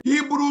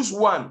 Hebrews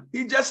 1,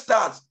 he just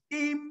starts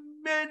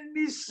in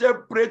many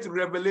separate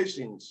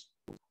revelations,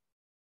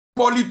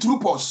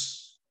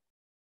 polytropos,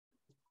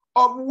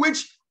 of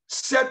which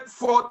set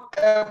forth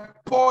a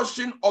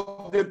portion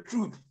of the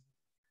truth,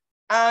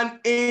 and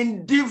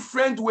in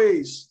different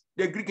ways.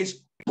 The Greek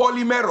is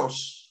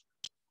polymeros.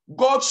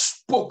 God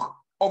spoke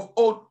of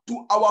old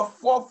to our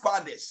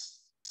forefathers.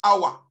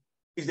 Our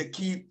is the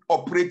key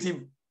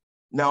operative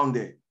noun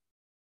there.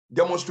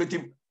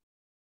 Demonstrative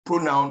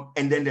pronoun,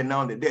 and then the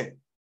noun there.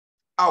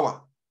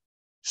 Our.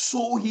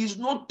 So he's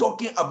not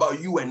talking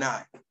about you and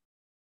I.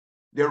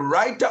 The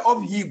writer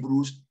of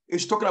Hebrews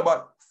is talking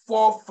about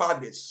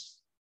forefathers.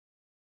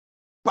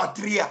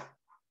 Patria.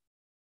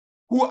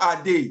 Who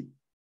are they?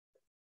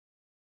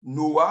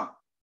 Noah,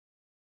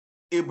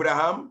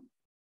 Abraham,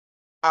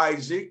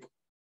 Isaac,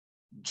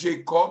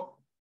 Jacob,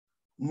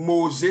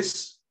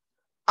 Moses,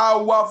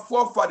 our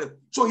forefathers.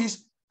 So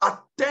his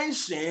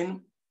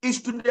attention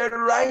is to the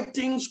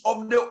writings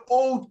of the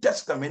Old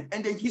Testament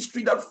and the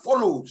history that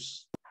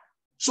follows.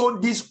 So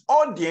this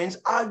audience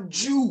are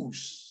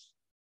Jews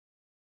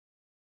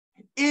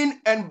in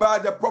and by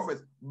the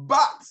prophets.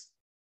 But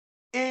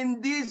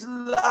in these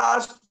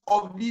last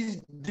of these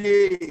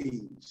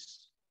days,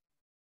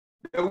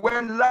 the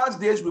word last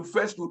days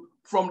refers to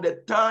from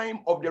the time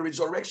of the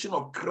resurrection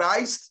of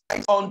Christ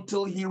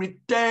until he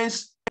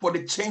returns for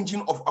the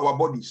changing of our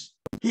bodies.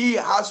 He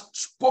has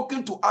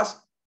spoken to us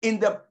in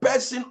the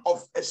person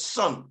of a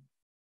son.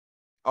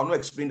 I'll not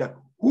explain that.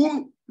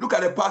 Whom, look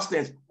at the past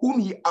tense, whom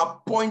he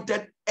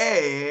appointed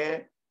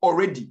heir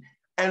already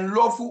and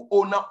lawful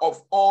owner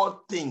of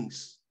all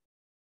things.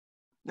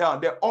 Now,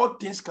 the all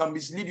things can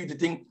mislead you to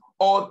think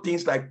all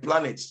things like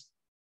planets.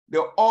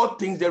 The all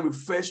things that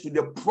refers to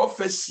the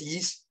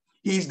prophecies.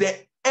 He is the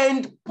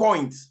end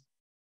point.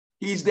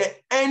 He is the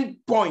end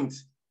point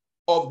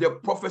of the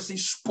prophecy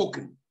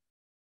spoken.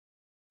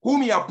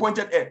 Whom he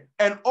appointed heir,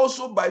 and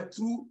also by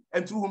through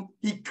whom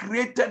he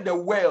created the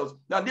worlds.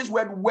 Now, this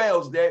word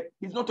worlds there,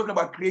 he's not talking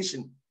about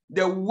creation.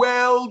 The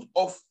world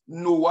of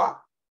Noah,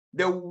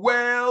 the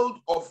world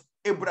of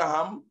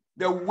Abraham,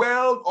 the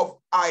world of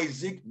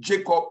Isaac,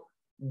 Jacob,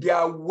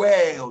 their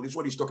world is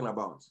what he's talking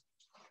about.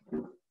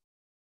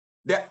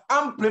 The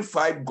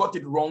Amplified got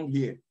it wrong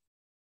here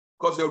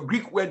because the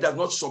Greek word does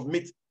not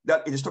submit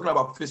that it is talking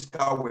about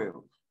physical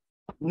world.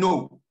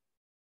 No.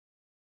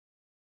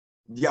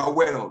 Their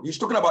world. He's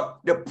talking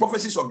about the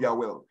prophecies of their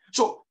world.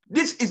 So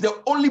this is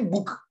the only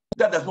book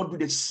that does not do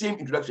the same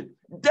introduction.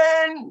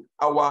 Then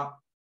our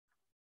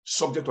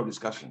subject of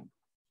discussion,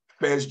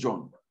 1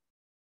 John.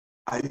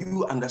 Are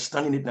you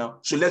understanding it now?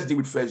 So let's deal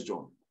with 1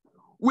 John.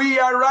 We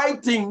are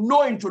writing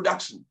no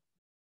introduction.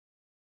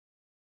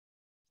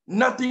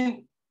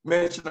 Nothing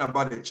mentioned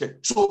about the church.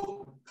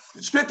 So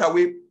straight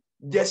away,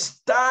 the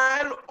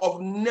style of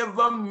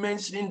never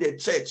mentioning the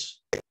church,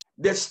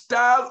 the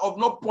style of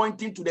not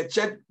pointing to the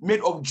church made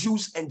of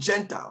Jews and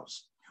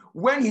Gentiles.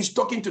 When he's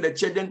talking to the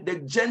church, then the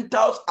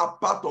Gentiles are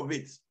part of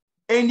it.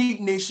 Any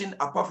nation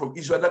apart from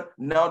Israel that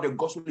now the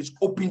gospel is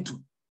open to.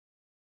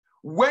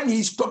 When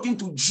he's talking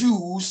to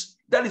Jews,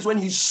 that is when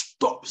he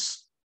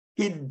stops.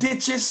 He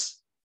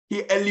ditches,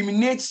 he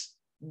eliminates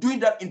doing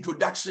that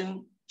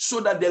introduction so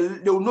that they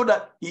will know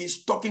that he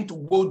is talking to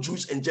both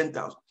Jews and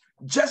Gentiles.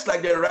 Just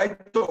like the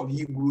writer of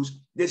Hebrews,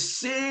 the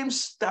same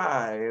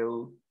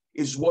style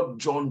is what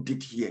John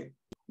did here.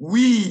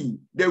 We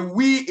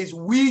is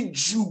we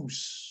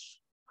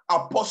Jews,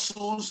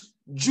 apostles,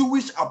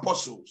 Jewish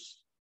apostles,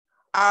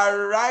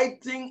 are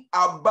writing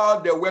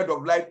about the word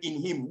of life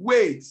in him.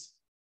 Wait.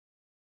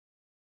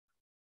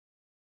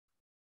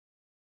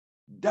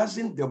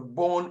 Doesn't the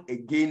born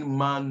again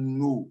man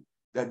know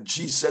that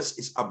Jesus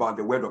is about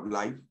the word of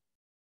life?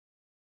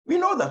 We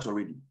know that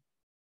already.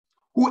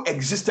 Who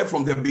existed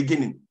from the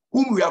beginning,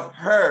 whom we have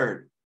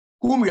heard,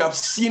 whom we have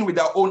seen with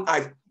our own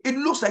eyes. It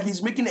looks like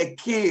he's making a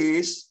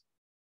case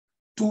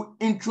to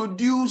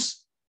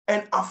introduce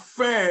and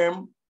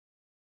affirm.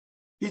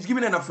 He's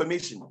giving an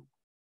affirmation.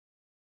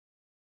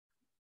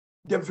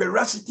 The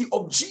veracity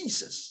of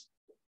Jesus.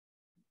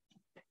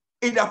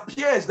 It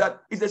appears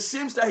that it's the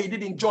same style he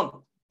did in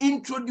John,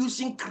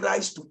 introducing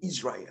Christ to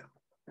Israel.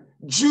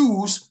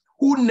 Jews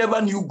who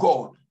never knew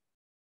God.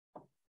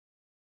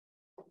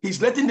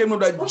 He's letting them know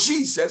that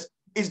Jesus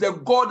is the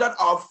God that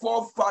our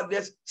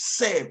forefathers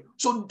served.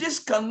 So this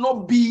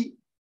cannot be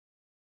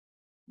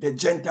the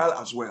Gentile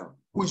as well,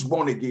 who is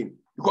born again.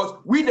 Because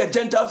we, the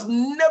Gentiles,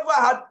 never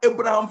had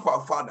Abraham for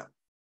our father.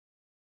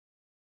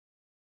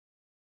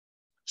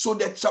 So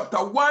the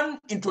chapter 1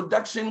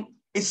 introduction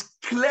it's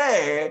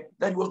clear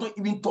that he was not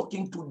even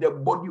talking to the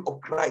body of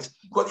Christ.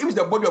 Because if it's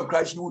the body of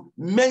Christ, he would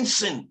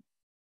mention,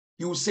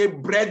 he would say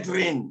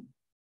brethren,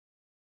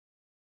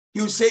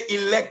 he would say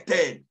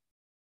elected,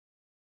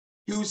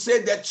 he would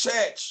say the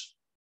church.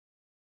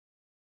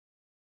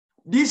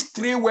 These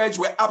three words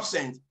were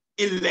absent.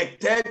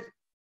 Elected,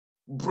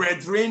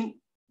 brethren,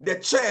 the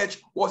church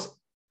was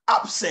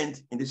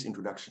absent in this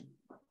introduction.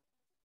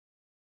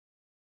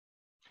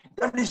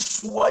 That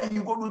is why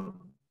you're going to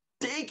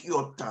take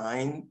your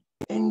time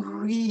and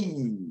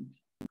read.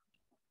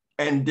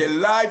 And the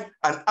life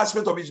and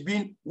aspect of his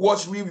being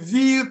was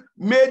revealed,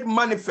 made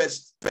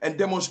manifest, and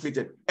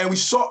demonstrated. And we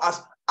saw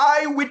as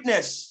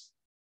eyewitness.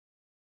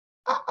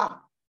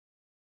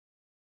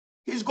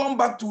 He's gone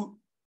back to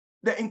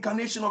the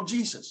incarnation of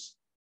Jesus.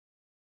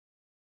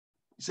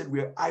 He said,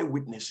 we are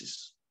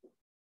eyewitnesses.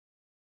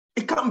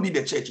 It can't be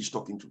the church he's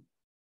talking to.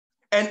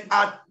 And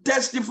are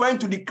testifying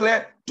to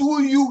declare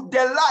to you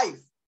the life.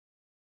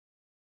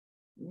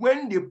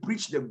 When they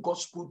preached the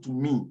gospel to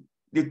me,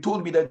 they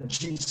told me that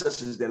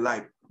Jesus is the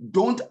life.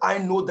 Don't I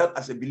know that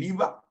as a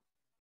believer?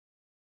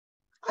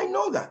 I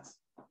know that.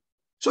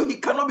 So he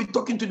cannot be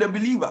talking to the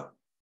believer.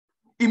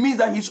 It means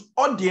that his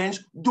audience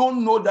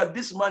don't know that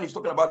this man is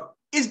talking about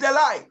is the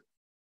life.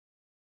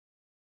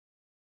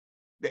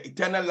 The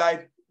eternal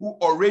life who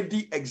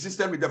already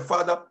existed with the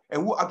Father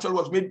and who actually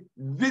was made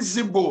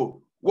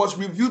visible, was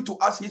revealed to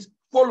us, his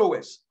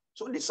followers.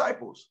 So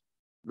disciples,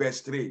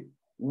 verse 3,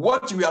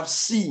 what we have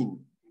seen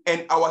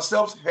and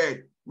ourselves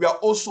heard, we are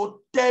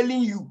also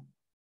telling you,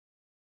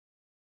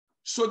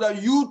 so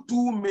that you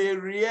too may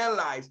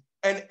realize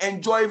and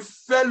enjoy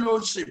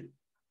fellowship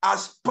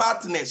as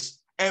partners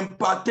and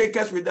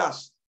partakers with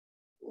us.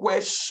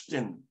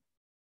 Question,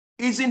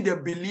 isn't the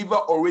believer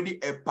already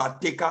a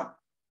partaker?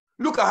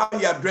 Look at how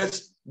he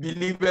addressed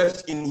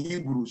believers in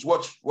Hebrews.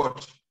 Watch.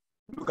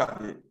 Look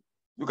at it.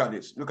 Look at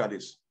this. Look at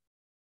this.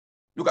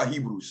 Look at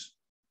Hebrews.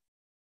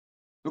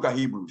 Look at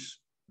Hebrews.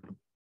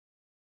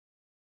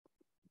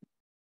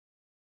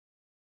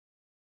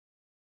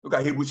 Look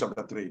at Hebrews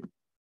chapter 3.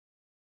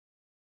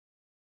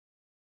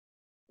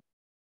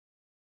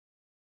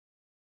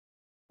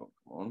 Oh,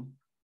 come on.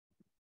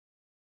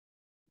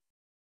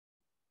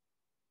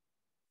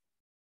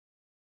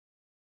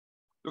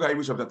 Look at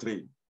Hebrews chapter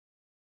 3.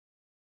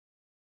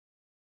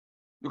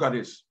 Look at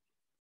this.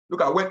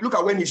 Look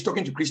at when he's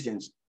talking to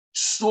Christians.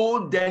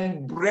 So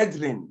then,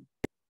 brethren,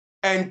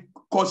 and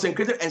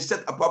consecrated and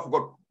set apart for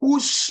God,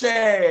 who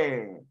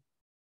share.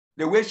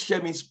 The word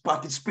share means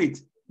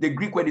participate. The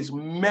Greek word is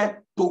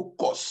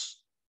metokos.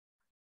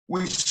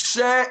 We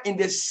share in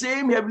the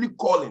same heavenly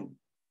calling.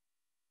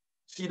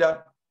 See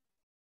that?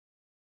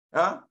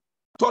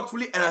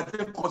 Thoughtfully and I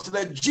think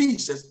consider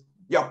Jesus,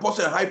 the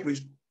apostle and high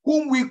priest,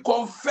 whom we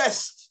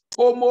confessed,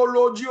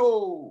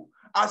 homologio,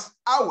 as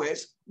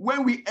ours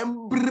when we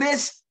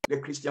embrace the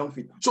Christian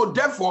faith. So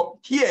therefore,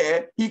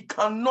 here he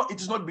cannot,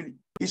 it is not believe.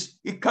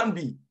 It can't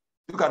be.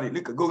 Look at it.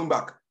 Look, going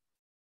back.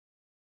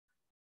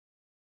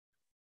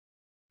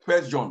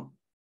 1 John.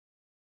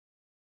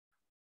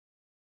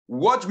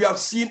 What we have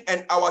seen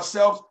and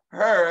ourselves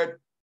heard,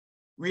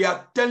 we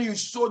are telling you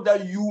so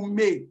that you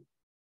may.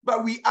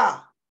 But we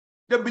are.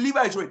 The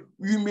believer is ready.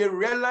 You may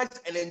realize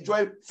and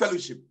enjoy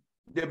fellowship.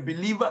 The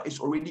believer is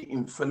already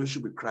in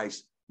fellowship with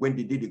Christ when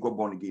they got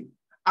born again.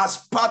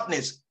 As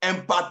partners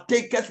and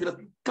partakers with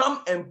us,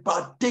 come and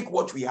partake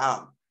what we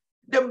have.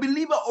 The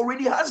believer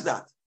already has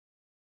that.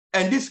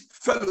 And this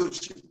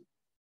fellowship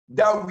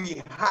that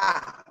we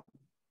have,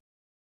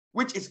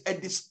 which is a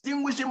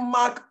distinguishing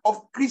mark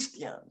of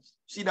Christians.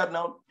 See that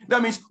now?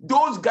 That means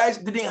those guys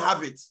didn't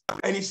have it.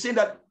 And he's saying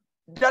that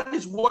that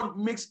is what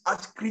makes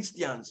us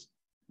Christians.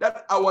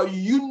 That our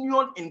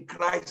union in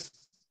Christ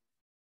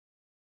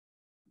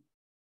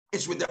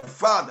is with the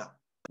Father,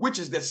 which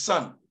is the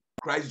Son,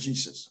 Christ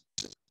Jesus.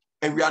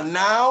 And we are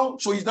now,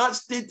 so he's not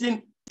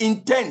stating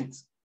intent.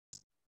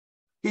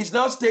 He's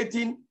now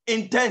stating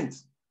intent.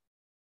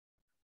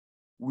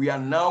 We are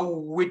now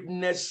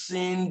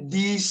witnessing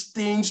these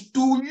things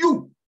to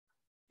you.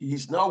 He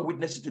is now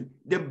witnessing to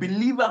the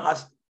believer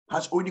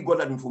has already got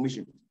that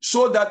information.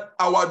 So that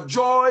our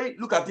joy,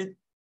 look at it,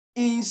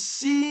 in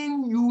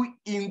seeing you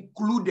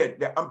included,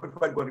 the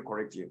Amplified got it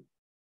correct here.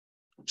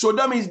 So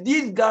that means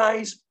these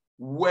guys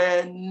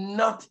were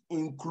not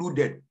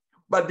included,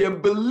 but the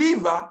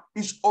believer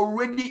is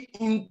already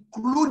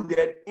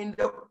included in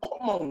the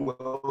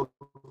commonwealth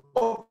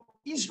of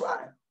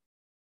Israel.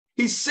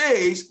 He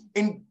says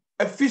in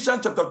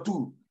Ephesians chapter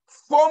 2,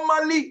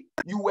 formerly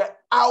you were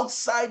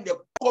outside the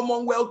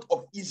commonwealth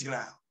of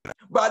Israel,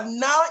 but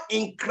now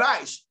in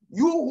Christ,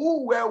 you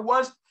who were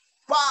once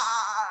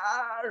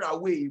far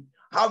away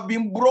have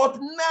been brought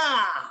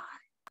nigh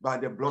by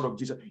the blood of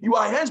Jesus. You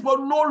are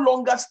henceforth no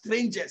longer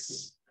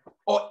strangers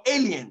or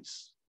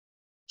aliens.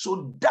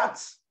 So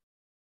that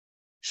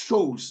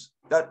shows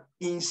that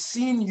in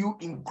seeing you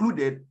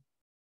included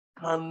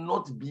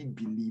cannot be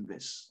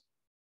believers.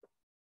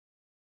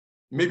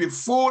 May be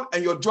full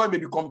and your joy may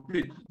be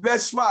complete.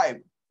 Verse 5.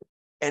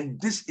 And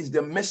this is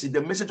the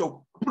message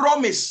of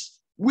promise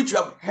which you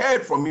have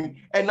heard from him,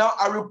 and now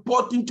are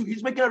reporting to.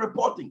 He's making a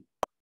reporting.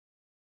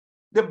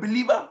 The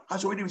believer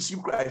has already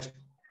received Christ.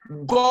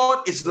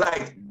 God is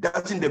light.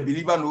 Doesn't the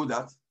believer know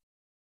that?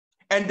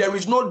 And there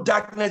is no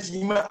darkness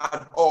in him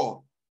at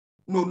all.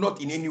 No,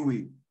 not in any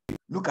way.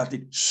 Look at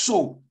it.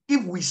 So,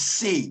 if we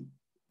say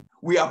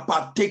we are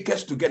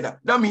partakers together,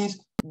 that means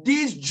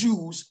these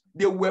Jews,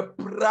 they were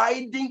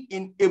priding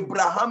in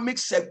Abrahamic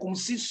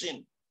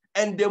circumcision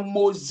and the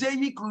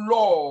Mosaic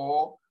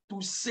law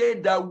to say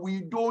that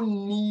we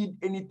don't need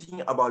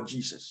anything about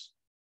Jesus.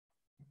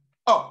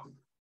 Oh,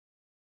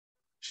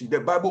 see, the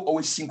Bible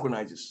always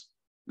synchronizes.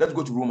 Let's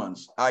go to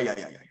Romans. Yeah.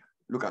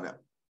 Look at that.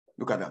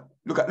 Look at that.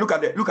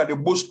 Look at the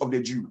boast of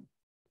the Jew.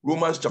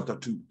 Romans chapter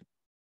 2.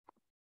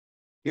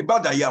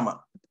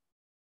 Hibadayama.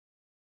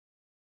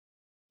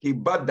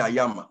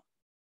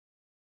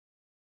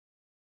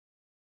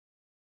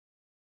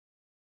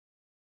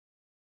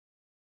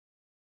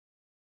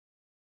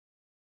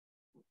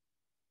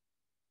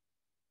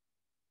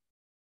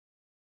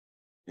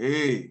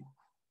 Hey.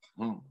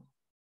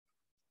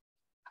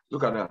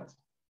 Look at that.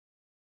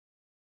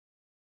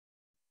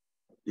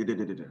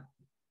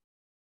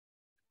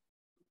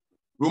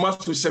 Romans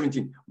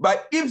 2:17.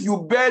 But if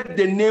you bear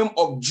the name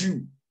of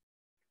Jew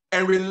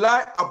and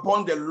rely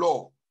upon the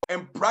law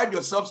and pride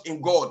yourselves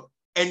in God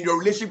and your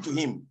relationship to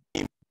him,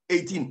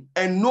 18,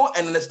 and know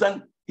and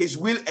understand his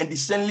will and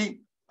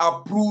decently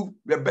approve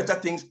the better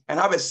things and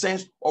have a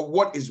sense of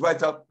what is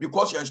vital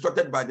because you're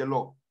instructed by the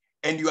law.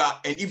 And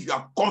if you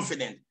are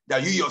confident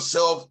that you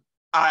yourself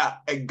are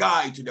a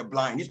guide to the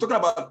blind. He's talking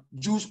about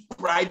Jews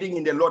priding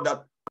in the law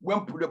that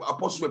when the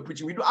apostles were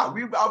preaching,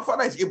 our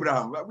father is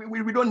Abraham.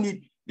 We don't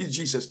need this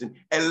Jesus thing.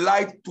 A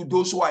light to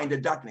those who are in the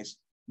darkness.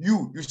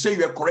 You say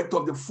you are a corrector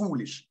of the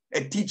foolish,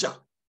 a teacher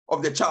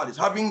of the childish,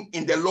 having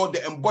in the law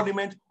the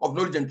embodiment of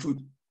knowledge and truth.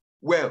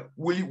 Well,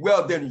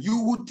 then you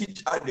who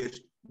teach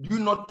others, do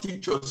not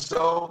teach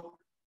yourself.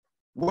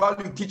 While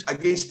you teach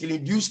against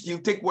stealing, do you still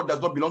take what does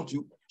not belong to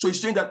you? So he's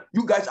saying that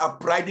you guys are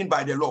priding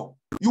by the law.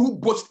 You who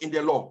boast in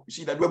the law. You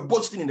see that we're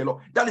boasting in the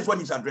law. That is what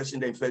he's addressing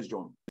there in 1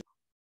 John.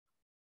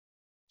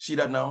 See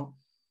that now?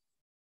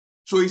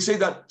 So he says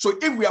that, so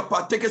if we are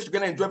partakers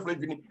together and enjoy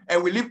fellowship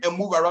and we live and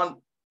move around,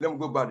 let me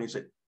go back and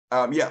say,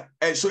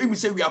 And so if we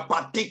say we are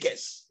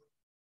partakers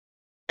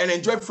and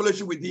enjoy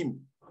fellowship with him,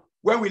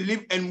 when we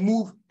live and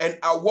move and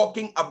are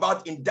walking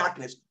about in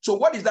darkness. So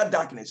what is that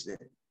darkness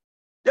there?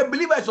 The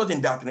believer is not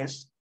in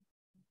darkness.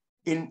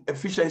 In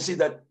Ephesians, it says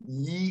that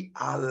ye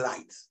are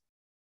light.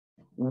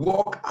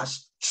 Walk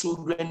as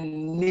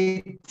children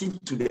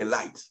native to the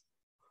light.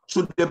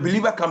 So the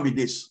believer can be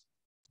this.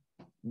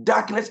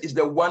 Darkness is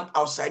the one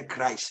outside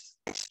Christ.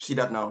 See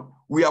that now?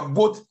 We are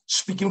both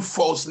speaking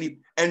falsely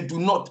and do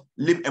not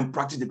live and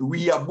practice it.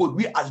 We are both,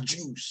 we as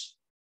Jews.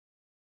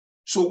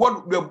 So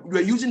what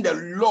we're using the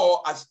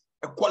law as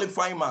a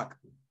qualifying mark.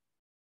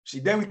 See,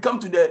 then we come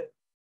to the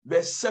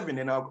verse 7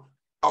 and I'll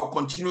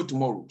continue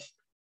tomorrow.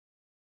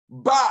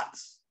 But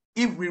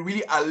if we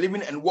really are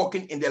living and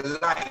walking in the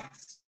light,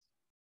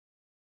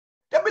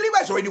 the believer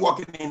is already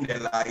walking in the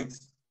light.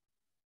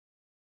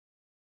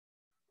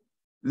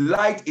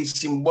 Light is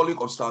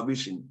symbolic of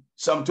salvation.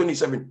 Psalm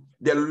 27,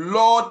 the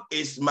Lord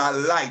is my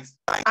light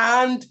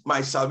and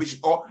my salvation.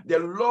 Or the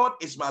Lord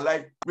is my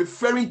light,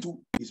 referring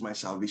to is my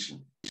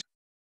salvation.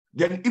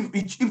 Then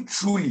if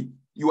truly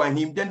you are in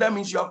him, then that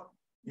means you have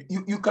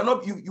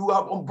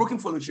unbroken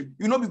fellowship.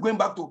 You will not be going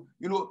back to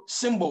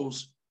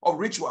symbols of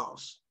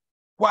rituals.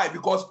 Why?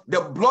 Because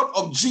the blood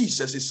of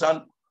Jesus, his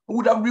son,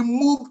 would have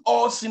removed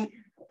all sin,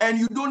 and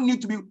you don't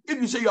need to be.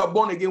 If you say you are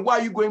born again, why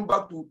are you going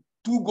back to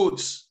 2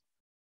 goats?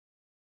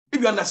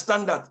 If you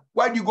understand that,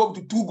 why do you go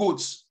to 2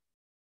 goats?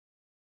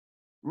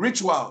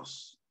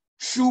 Rituals,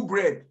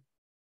 shewbread,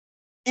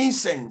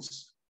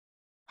 incense,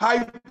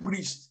 high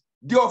priest,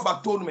 day of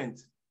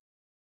atonement,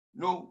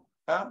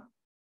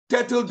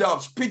 turtle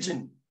doves,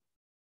 pigeon.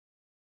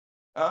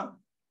 Why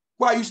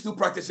are you still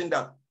practicing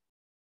that?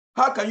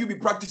 How can you be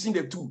practicing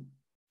the 2?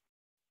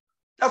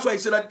 That's why he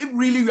said that if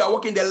really you are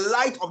walking in the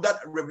light of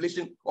that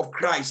revelation of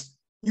Christ,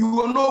 you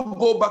will not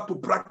go back to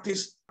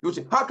practice. You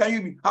say, how can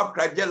you have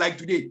Christ? Just like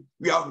today,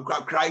 we have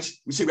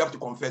Christ, we say we have to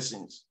confess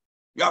sins.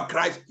 You have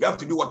Christ, you have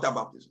to do water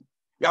baptism.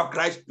 You have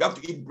Christ, you have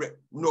to eat bread.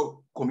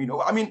 Communion.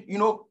 I mean,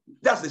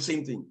 that's the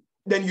same thing.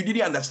 Then you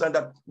didn't understand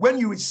that when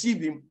you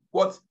receive him,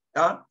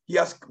 he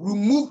has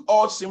removed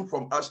all sin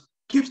from us,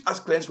 keeps us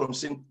cleansed from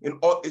sin in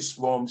all its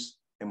forms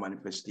and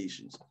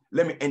manifestations.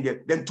 Let me end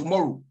there. Then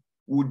tomorrow,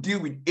 we'll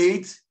deal with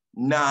 8,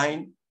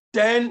 9,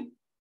 10,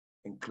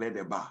 and clear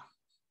the bar.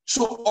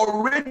 So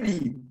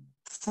already,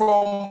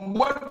 from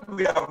what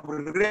we have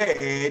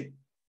read,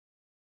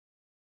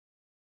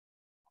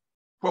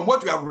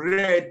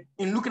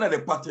 in looking at the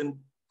pattern,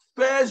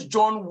 1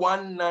 John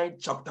 1:9,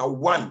 chapter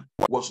 1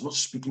 was not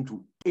speaking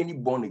to any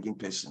born-again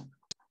person.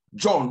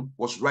 John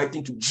was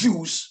writing to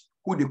Jews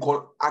who they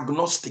call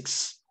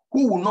agnostics,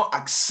 who will not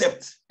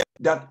accept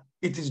that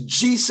it is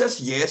Jesus,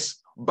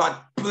 yes,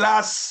 but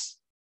plus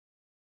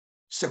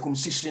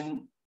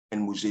circumcision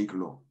and Mosaic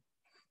law.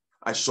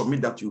 I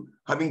submit that to you,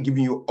 having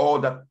given you all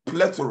that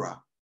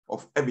plethora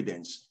of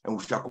evidence, and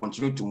we shall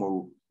continue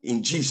tomorrow.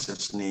 In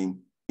Jesus' name,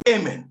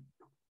 amen.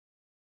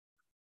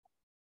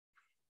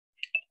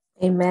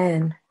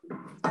 Amen.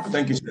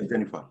 Thank you, Sister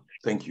Jennifer.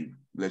 Thank you.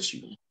 Bless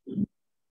you.